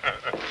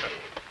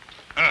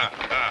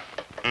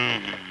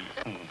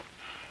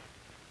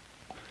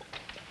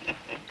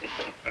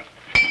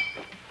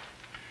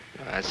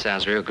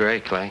sounds real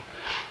great, Clegg.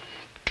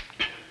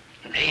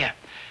 Hey,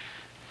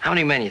 how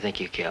many men you think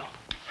you killed?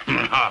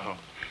 Well,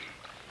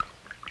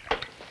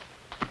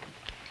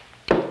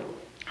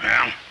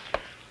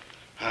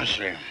 let's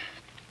see.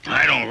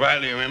 I don't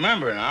rightly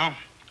remember now.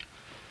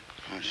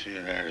 Let's see,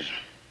 there's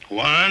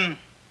 1,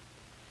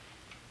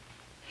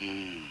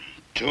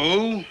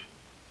 2.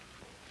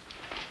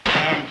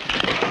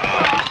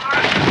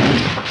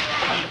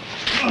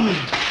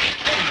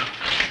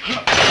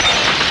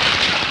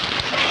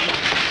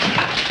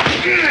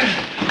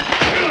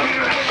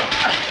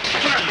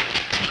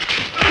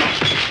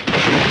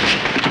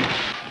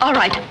 All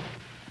right.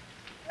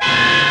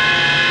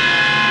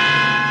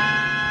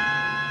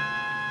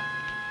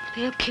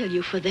 They'll kill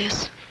you for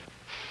this.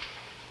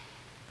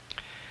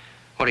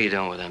 What are you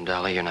doing with them,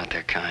 Dolly? You're not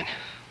their kind.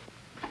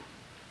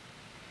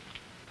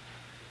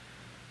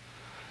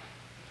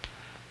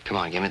 Come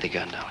on, give me the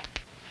gun, Dolly.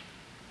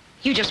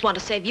 You just want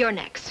to save your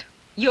necks.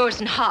 Yours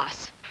and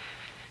Haas.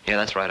 Yeah,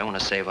 that's right. I want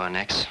to save our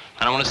necks.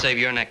 And I want to save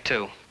your neck,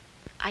 too.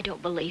 I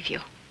don't believe you.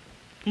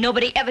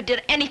 Nobody ever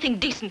did anything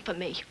decent for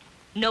me.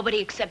 Nobody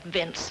except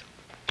Vince.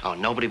 Oh,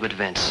 nobody but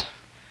Vince.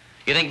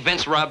 You think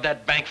Vince robbed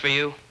that bank for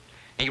you?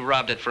 He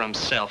robbed it for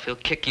himself. He'll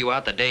kick you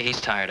out the day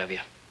he's tired of you.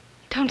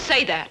 Don't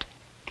say that.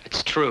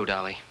 It's true,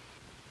 Dolly.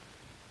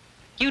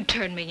 You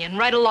turned me in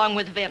right along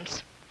with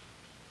Vince.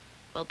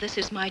 Well, this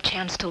is my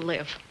chance to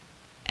live.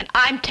 And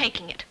I'm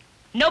taking it.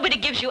 Nobody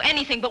gives you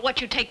anything but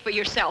what you take for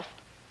yourself.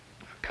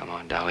 Come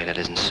on, Dolly, that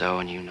isn't so,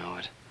 and you know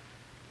it.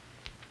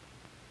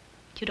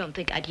 You don't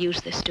think I'd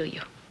use this, do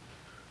you?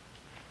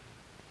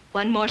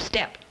 One more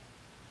step.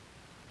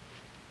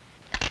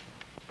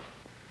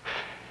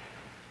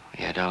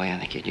 Yeah, Dolly, I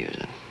think you'd use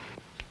it.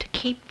 To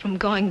keep from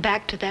going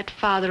back to that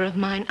father of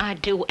mine,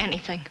 I'd do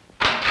anything.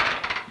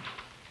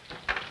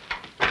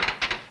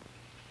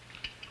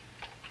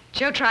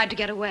 Joe tried to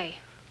get away.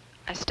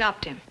 I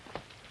stopped him.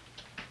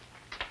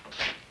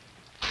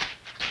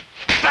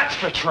 That's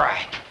for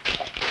trying.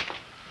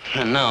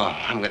 And now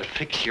I'm gonna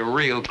fix you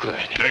real good.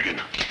 Diggin',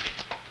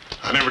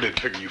 I never did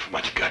figure you for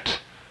much guts.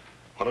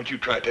 Why don't you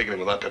try taking him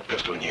without that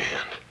pistol in your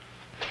hand?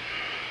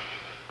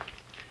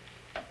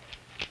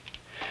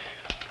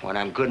 When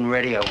I'm good and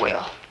ready, I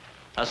will.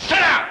 Now sit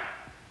down!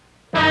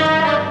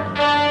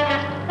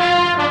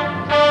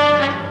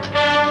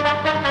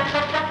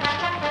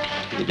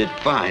 You did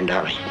fine,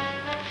 Dolly.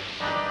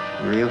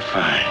 Real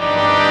fine.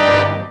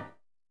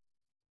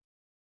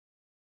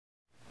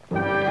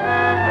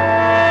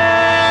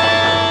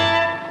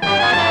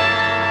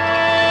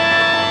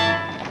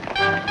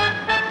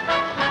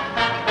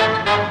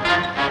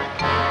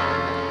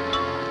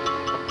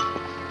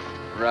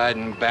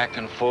 Riding back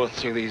and forth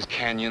through these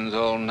canyons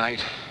all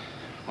night.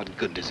 What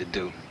good does it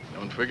do?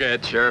 Don't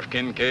forget, Sheriff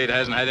Kincaid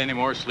hasn't had any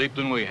more sleep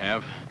than we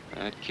have.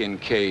 That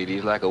Kincaid,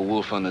 he's like a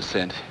wolf on the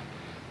scent.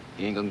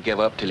 He ain't gonna give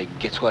up till he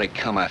gets what he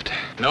come after.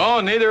 No,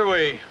 neither are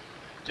we.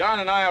 John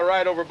and I will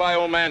ride over by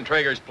old man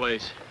Traeger's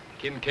place.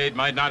 Kincaid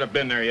might not have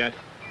been there yet.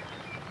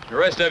 The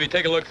rest of you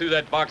take a look through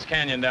that box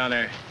canyon down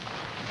there.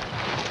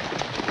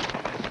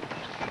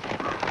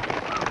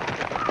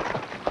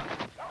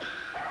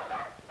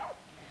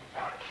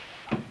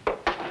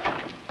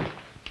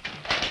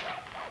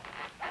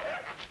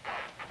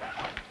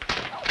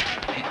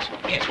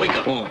 Vince, wake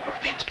up. Oh.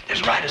 Vince,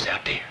 there's riders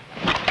out there.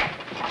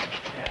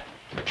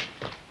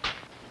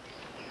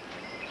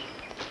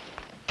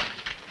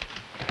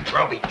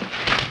 Roby.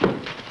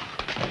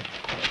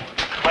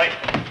 Wait.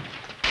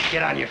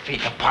 Get on your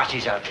feet. The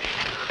posse's out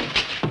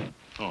there.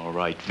 All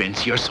right,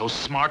 Vince, you're so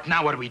smart.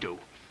 Now what do we do?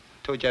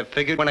 Told you I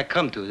figured when I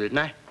come to, didn't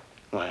I?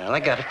 Well, I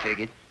got it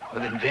figured.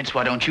 Well, then, Vince,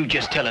 why don't you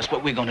just tell us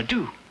what we're gonna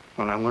do?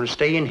 Well, I'm gonna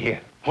stay in here.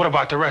 What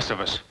about the rest of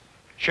us?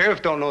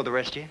 Sheriff don't know the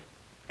rest of you.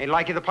 Ain't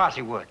like you the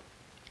posse would.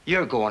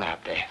 You're going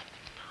out there.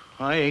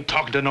 I ain't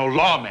talking to no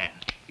lawman.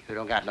 You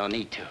don't got no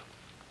need to.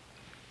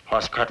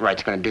 Hoss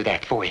Cartwright's gonna do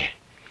that for you.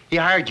 He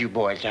hired you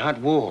boys to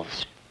hunt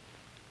wolves.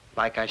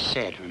 Like I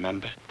said,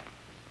 remember?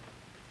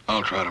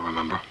 I'll try to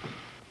remember.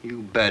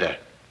 You better.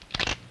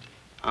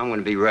 I'm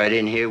gonna be right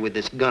in here with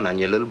this gun on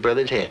your little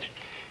brother's head.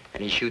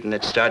 Any shooting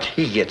that starts,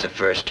 he gets it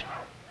first.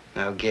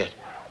 Now get.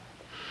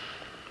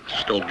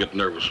 Just don't get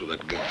nervous with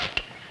that gun.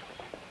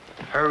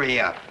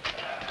 Hurry up.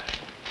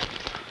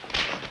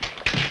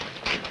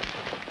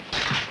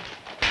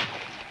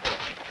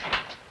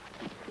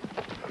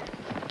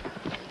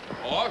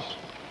 Boss,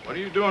 what are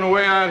you doing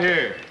away out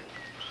here?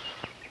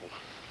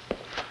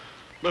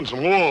 Been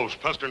some wolves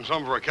pestering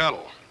some of our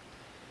cattle.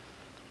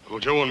 Well,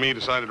 Joe and me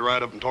decided to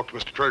ride up and talk to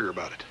Mr. Traeger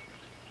about it.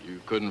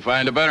 You couldn't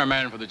find a better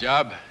man for the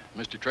job.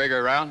 Mr.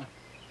 Traeger around?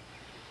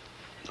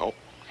 No,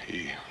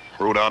 he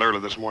rode out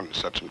early this morning to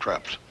set some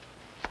traps.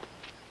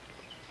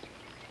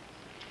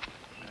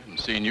 I haven't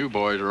seen you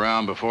boys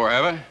around before,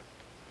 have I?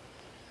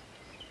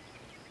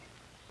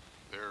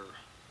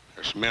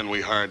 There's some men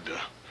we hired to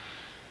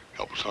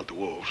help us hunt the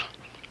wolves.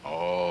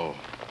 Oh.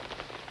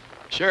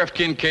 Sheriff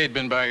Kincaid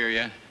been by here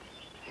yet?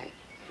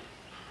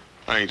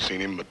 I ain't seen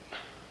him, but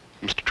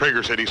Mr.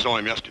 Traeger said he saw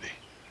him yesterday.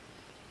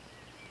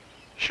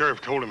 Sheriff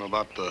told him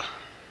about the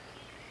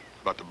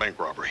bank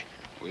robbery.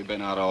 We've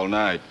been out all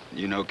night.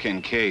 You know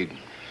Kincaid.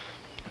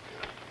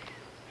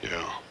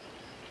 Yeah.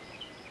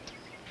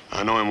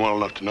 I know him well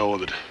enough to know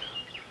that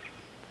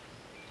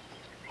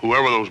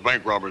whoever those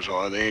bank robbers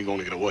are, they ain't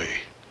gonna get away.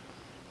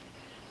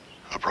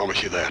 I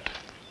promise you that.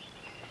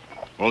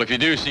 Well, if you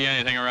do see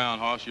anything around,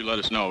 Hoss, you let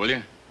us know, will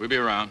you? We'll be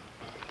around.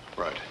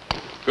 Right.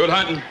 Good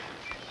hunting.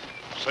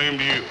 Same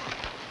to you.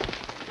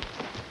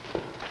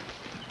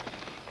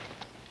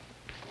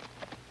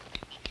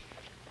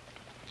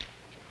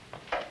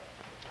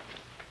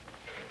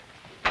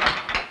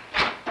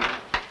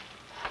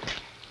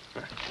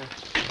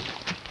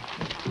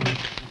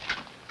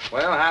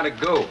 Well, how'd it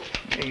go?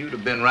 Yeah, you'd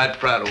have been right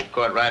proud of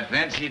Cartwright,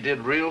 Vince. He did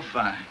real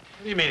fine.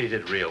 What do you mean he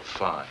did real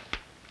fine?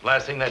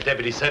 Last thing that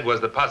deputy said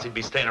was the posse'd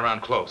be staying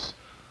around close.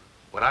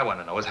 What I want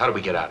to know is how do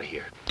we get out of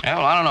here? Yeah,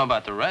 well, I don't know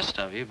about the rest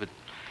of you, but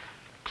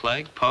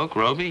Clegg, Poke,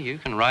 Roby, you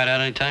can ride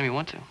out any time you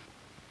want to.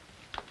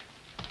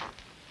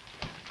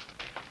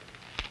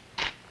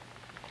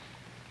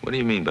 What do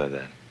you mean by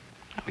that?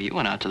 Well, you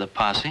went out to the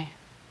posse.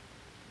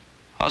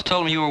 Hoss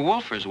told me you were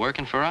wolfers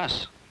working for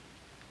us.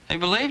 They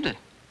believed it.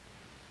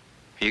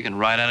 You can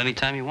ride out any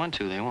time you want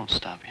to. They won't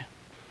stop you.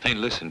 Hey,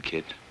 listen,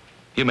 kid.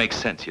 You make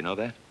sense, you know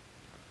that?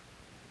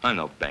 I'm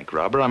no bank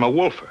robber. I'm a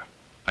wolfer.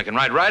 I can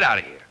ride right out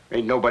of here.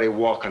 Ain't nobody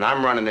walking.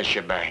 I'm running this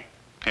shebang.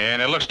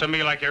 And it looks to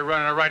me like you're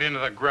running it right into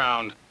the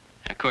ground.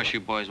 Of course,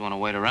 you boys want to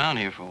wait around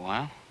here for a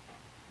while.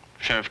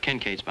 Sheriff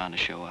Kincaid's bound to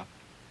show up.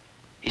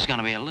 He's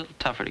gonna be a little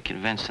tougher to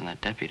convince than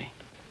that deputy.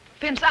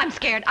 Vince, I'm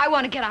scared. I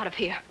want to get out of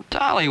here.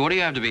 Dolly, what do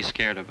you have to be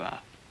scared about?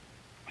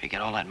 You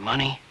got all that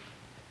money?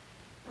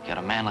 You got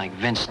a man like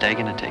Vince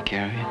Dagan to take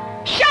care of you?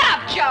 Shut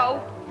up,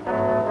 Joe!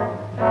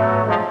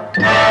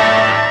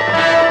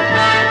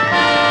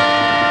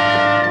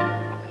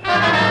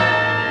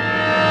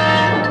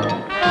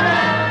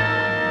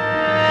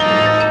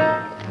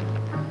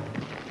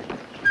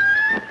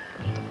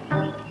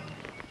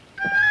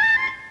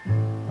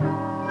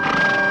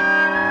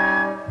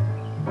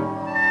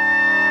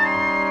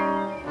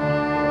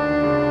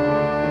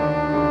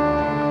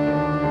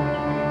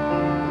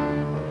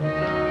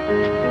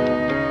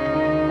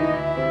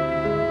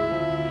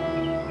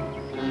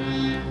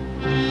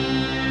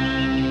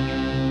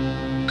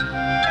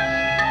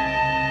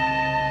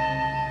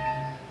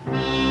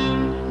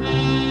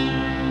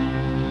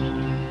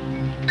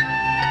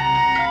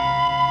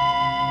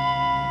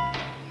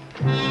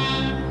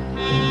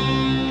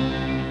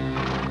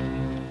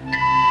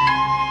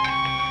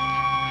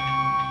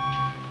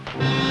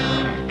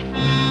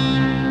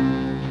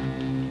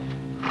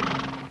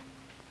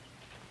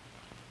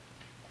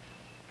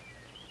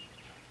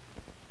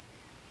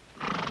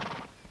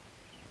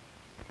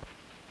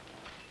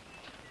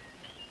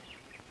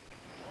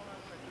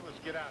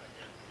 Get out of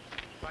here.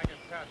 If I can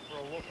pass for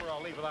a wolfer,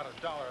 I'll leave without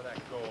 $1 of that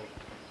gold.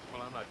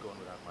 Well, I'm not going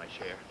without my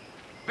share.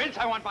 Vince,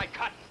 I want my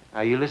cut.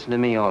 Now, you listen to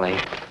me, Ollie.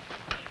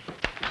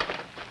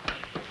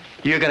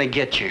 You're gonna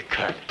get your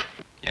cut.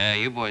 Yeah,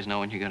 you boys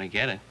know when you're gonna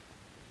get it.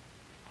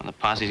 When the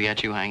posse's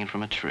got you hanging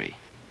from a tree.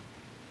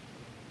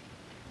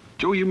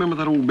 Joe, you remember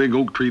that old big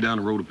oak tree down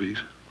the road a piece?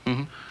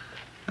 Mm-hmm.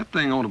 That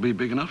thing ought to be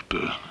big enough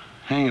to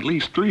hang at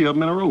least 3 of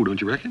them in a row,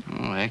 don't you reckon?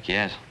 Oh, heck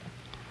yes.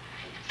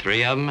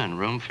 3 of them and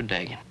room for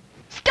Dagan.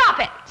 Stop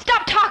it!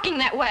 Stop talking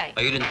that way!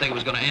 Oh, you didn't think it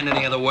was gonna end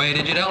any other way,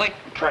 did you, Dolly?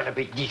 Trying to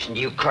be decent,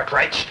 you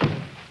Cartwrights.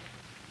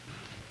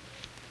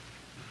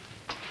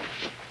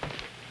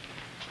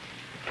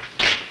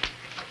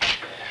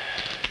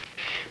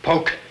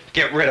 Poke,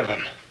 get rid of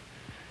him.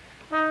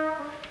 Yeah,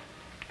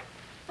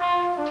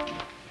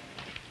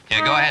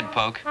 go ahead,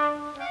 Poke.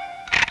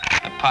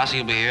 The posse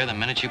will be here the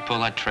minute you pull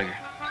that trigger.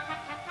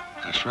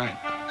 That's right.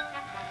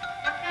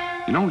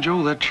 You know,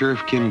 Joe, that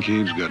Sheriff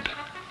Kincaid's got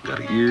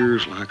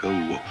ears like a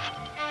wolf.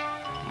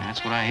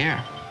 That's what I hear.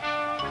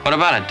 What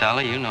about it,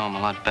 Dolly? You know him a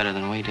lot better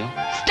than we do.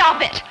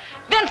 Stop it!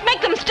 Vince,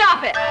 make them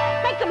stop it!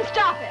 Make them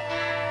stop it!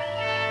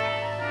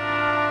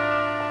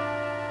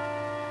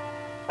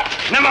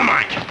 Never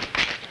mind.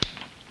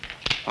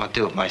 I'll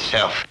do it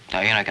myself.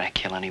 No, you're not gonna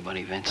kill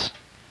anybody, Vince.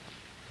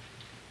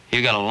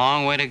 You got a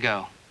long way to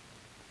go.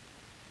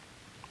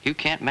 You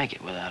can't make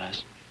it without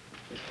us.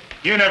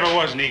 You never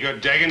was any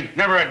good, Dagan.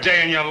 Never a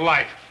day in your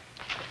life.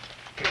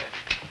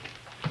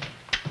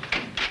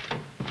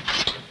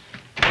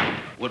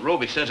 What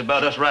Roby says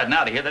about us riding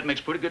out of here, that makes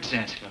pretty good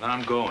sense. And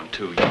I'm going,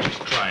 too. You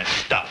just try and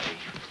stop me.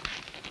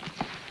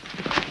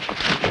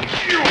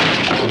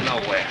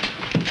 Nowhere.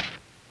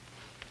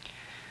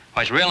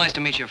 Well, it's real nice to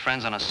meet your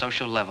friends on a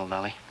social level,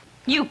 Dolly.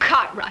 You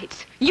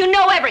Cartwrights, you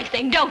know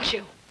everything, don't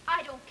you?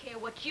 I don't care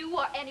what you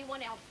or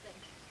anyone else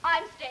thinks.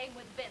 I'm staying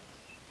with Vince.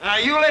 Now,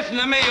 you listen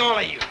to me, all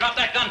of you. Drop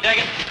that gun,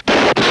 Dagan.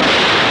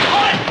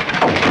 Hold it!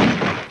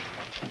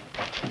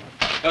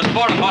 There's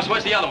 4 of them, boss.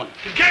 Where's the other one?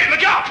 Kincaid,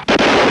 look out!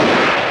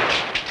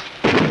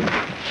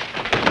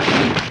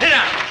 Sit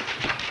down.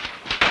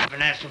 I've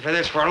been asking for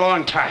this for a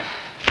long time.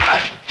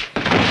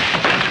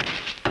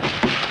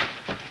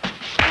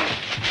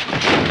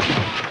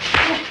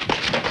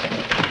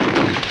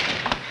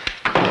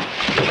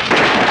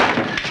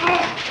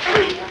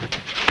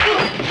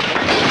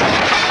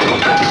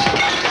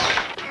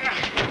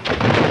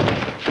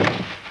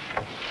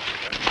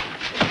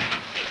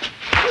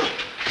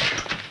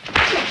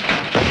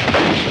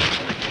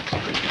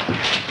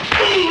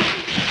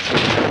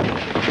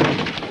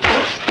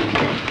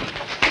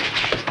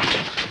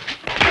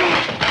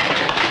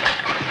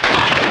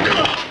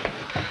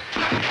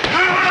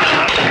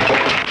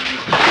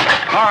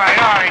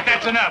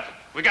 Enough.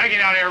 We gotta get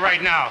out of here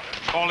right now.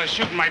 All this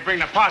shooting might bring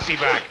the posse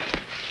back.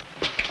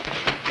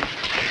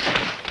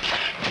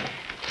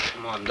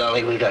 Come on,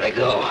 Dolly, we gotta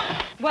go.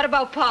 What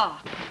about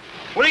Pa?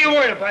 What are you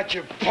worried about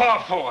your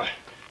pa for?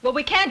 Well,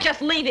 we can't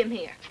just leave him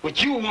here.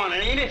 What you want,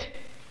 ain't it?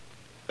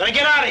 Gotta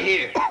get out of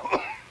here.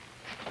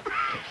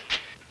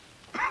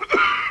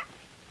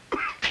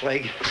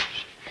 Clegg,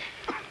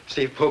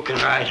 see if Poke can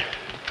ride.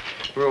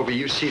 Roby,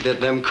 you see that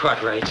them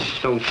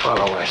Cartwrights don't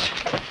follow us.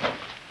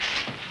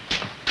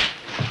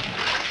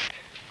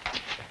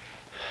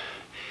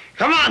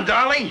 Come on,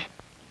 Dolly.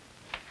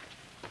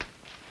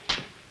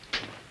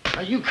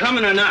 Are you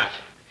coming or not?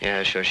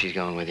 Yeah, sure, she's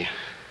going with you.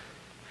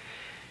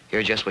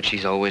 You're just what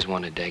she's always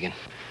wanted, Dagan.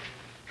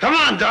 Come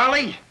on,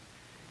 Dolly.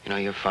 You know,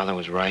 your father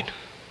was right.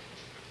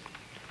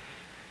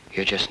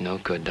 You're just no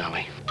good,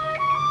 Dolly.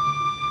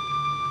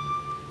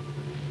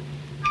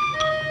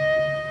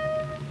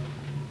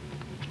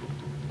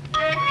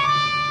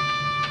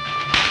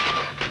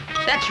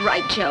 That's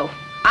right, Joe.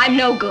 I'm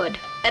no good.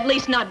 At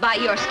least not by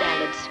your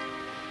standards.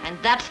 And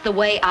that's the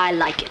way I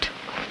like it.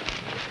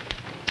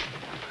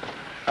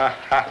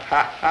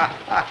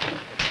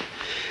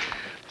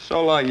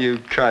 So long, you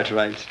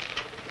Cartwrights.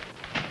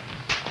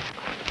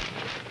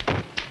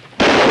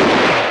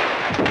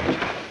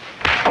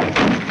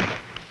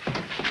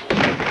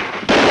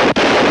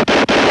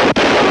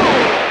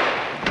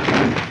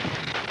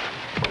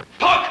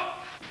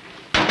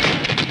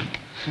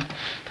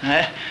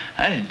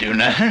 I didn't do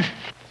nothing.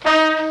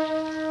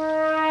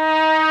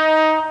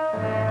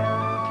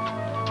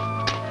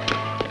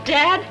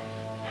 Dad?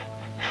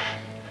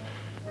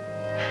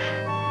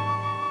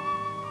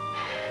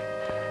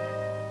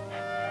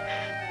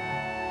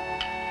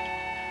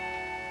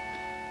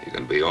 You're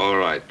gonna be all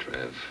right,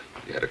 Trev.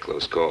 You had a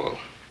close call.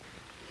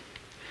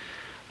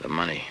 The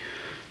money.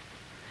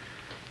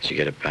 Did you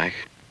get it back?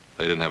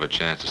 They didn't have a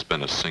chance to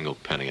spend a single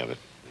penny of it.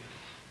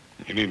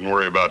 You needn't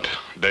worry about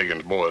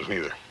Dagan's boys,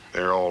 neither.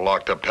 They're all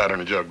locked up tight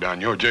in a jug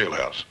down your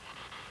jailhouse.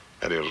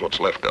 That is what's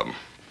left of them.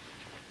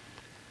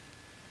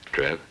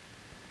 Trev,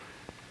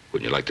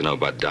 wouldn't you like to know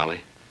about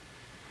Dolly?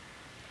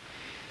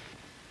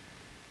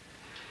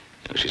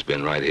 You know, she's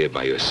been right here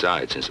by your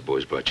side since the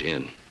boys brought you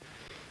in.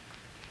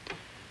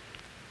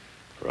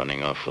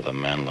 Running off with a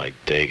man like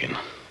Dagan.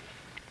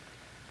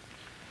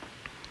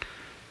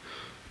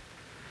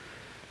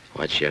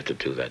 Why'd she have to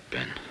do that,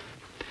 Ben?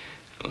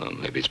 Well,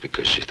 maybe it's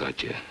because she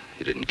thought you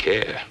didn't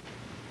care.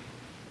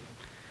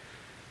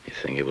 You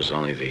think it was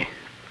only the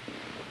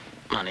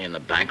money and the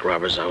bank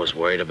robbers I was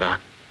worried about?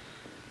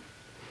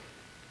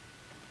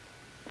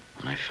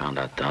 When I found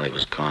out Dolly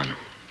was gone,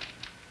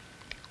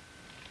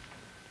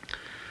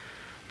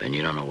 then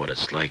you don't know what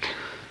it's like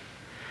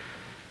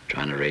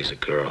trying to raise a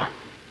girl.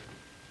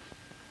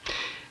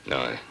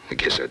 No, I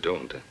guess I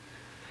don't.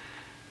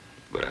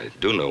 But I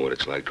do know what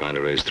it's like trying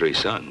to raise 3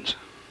 sons.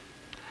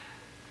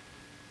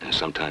 And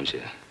sometimes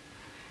you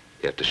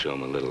have to show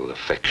them a little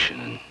affection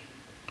and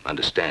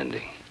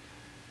understanding.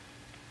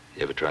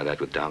 You ever try that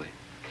with Dolly?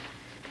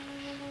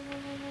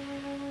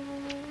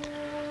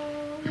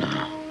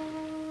 No.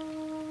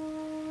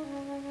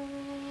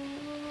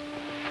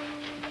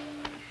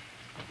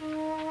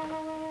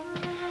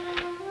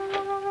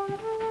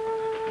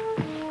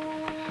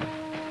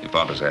 Your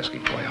father's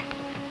asking for you.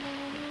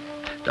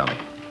 Dolly,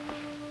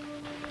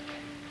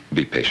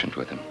 be patient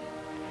with him.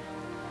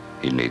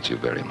 He needs you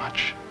very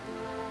much.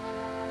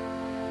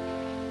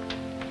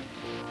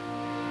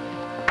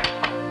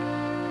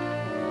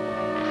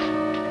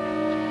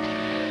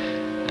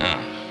 Now,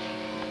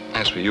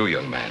 as for you,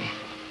 young man,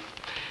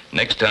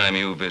 next time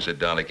you visit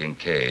Dolly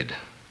Kincaid,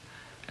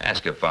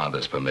 ask your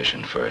father's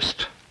permission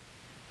first.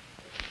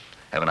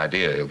 Have an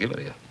idea, he'll give it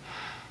to you.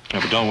 Yeah,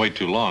 but don't wait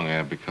too long,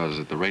 because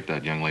at the rate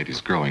that young lady's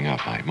growing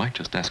up, I might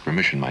just ask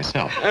permission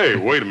myself. Hey,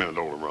 wait a minute,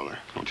 older brother.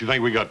 Don't you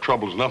think we got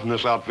troubles enough in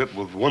this outfit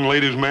with one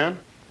lady's man?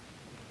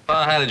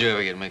 Well, how did you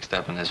ever get mixed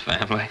up in this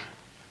family?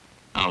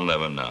 I'll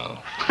never know.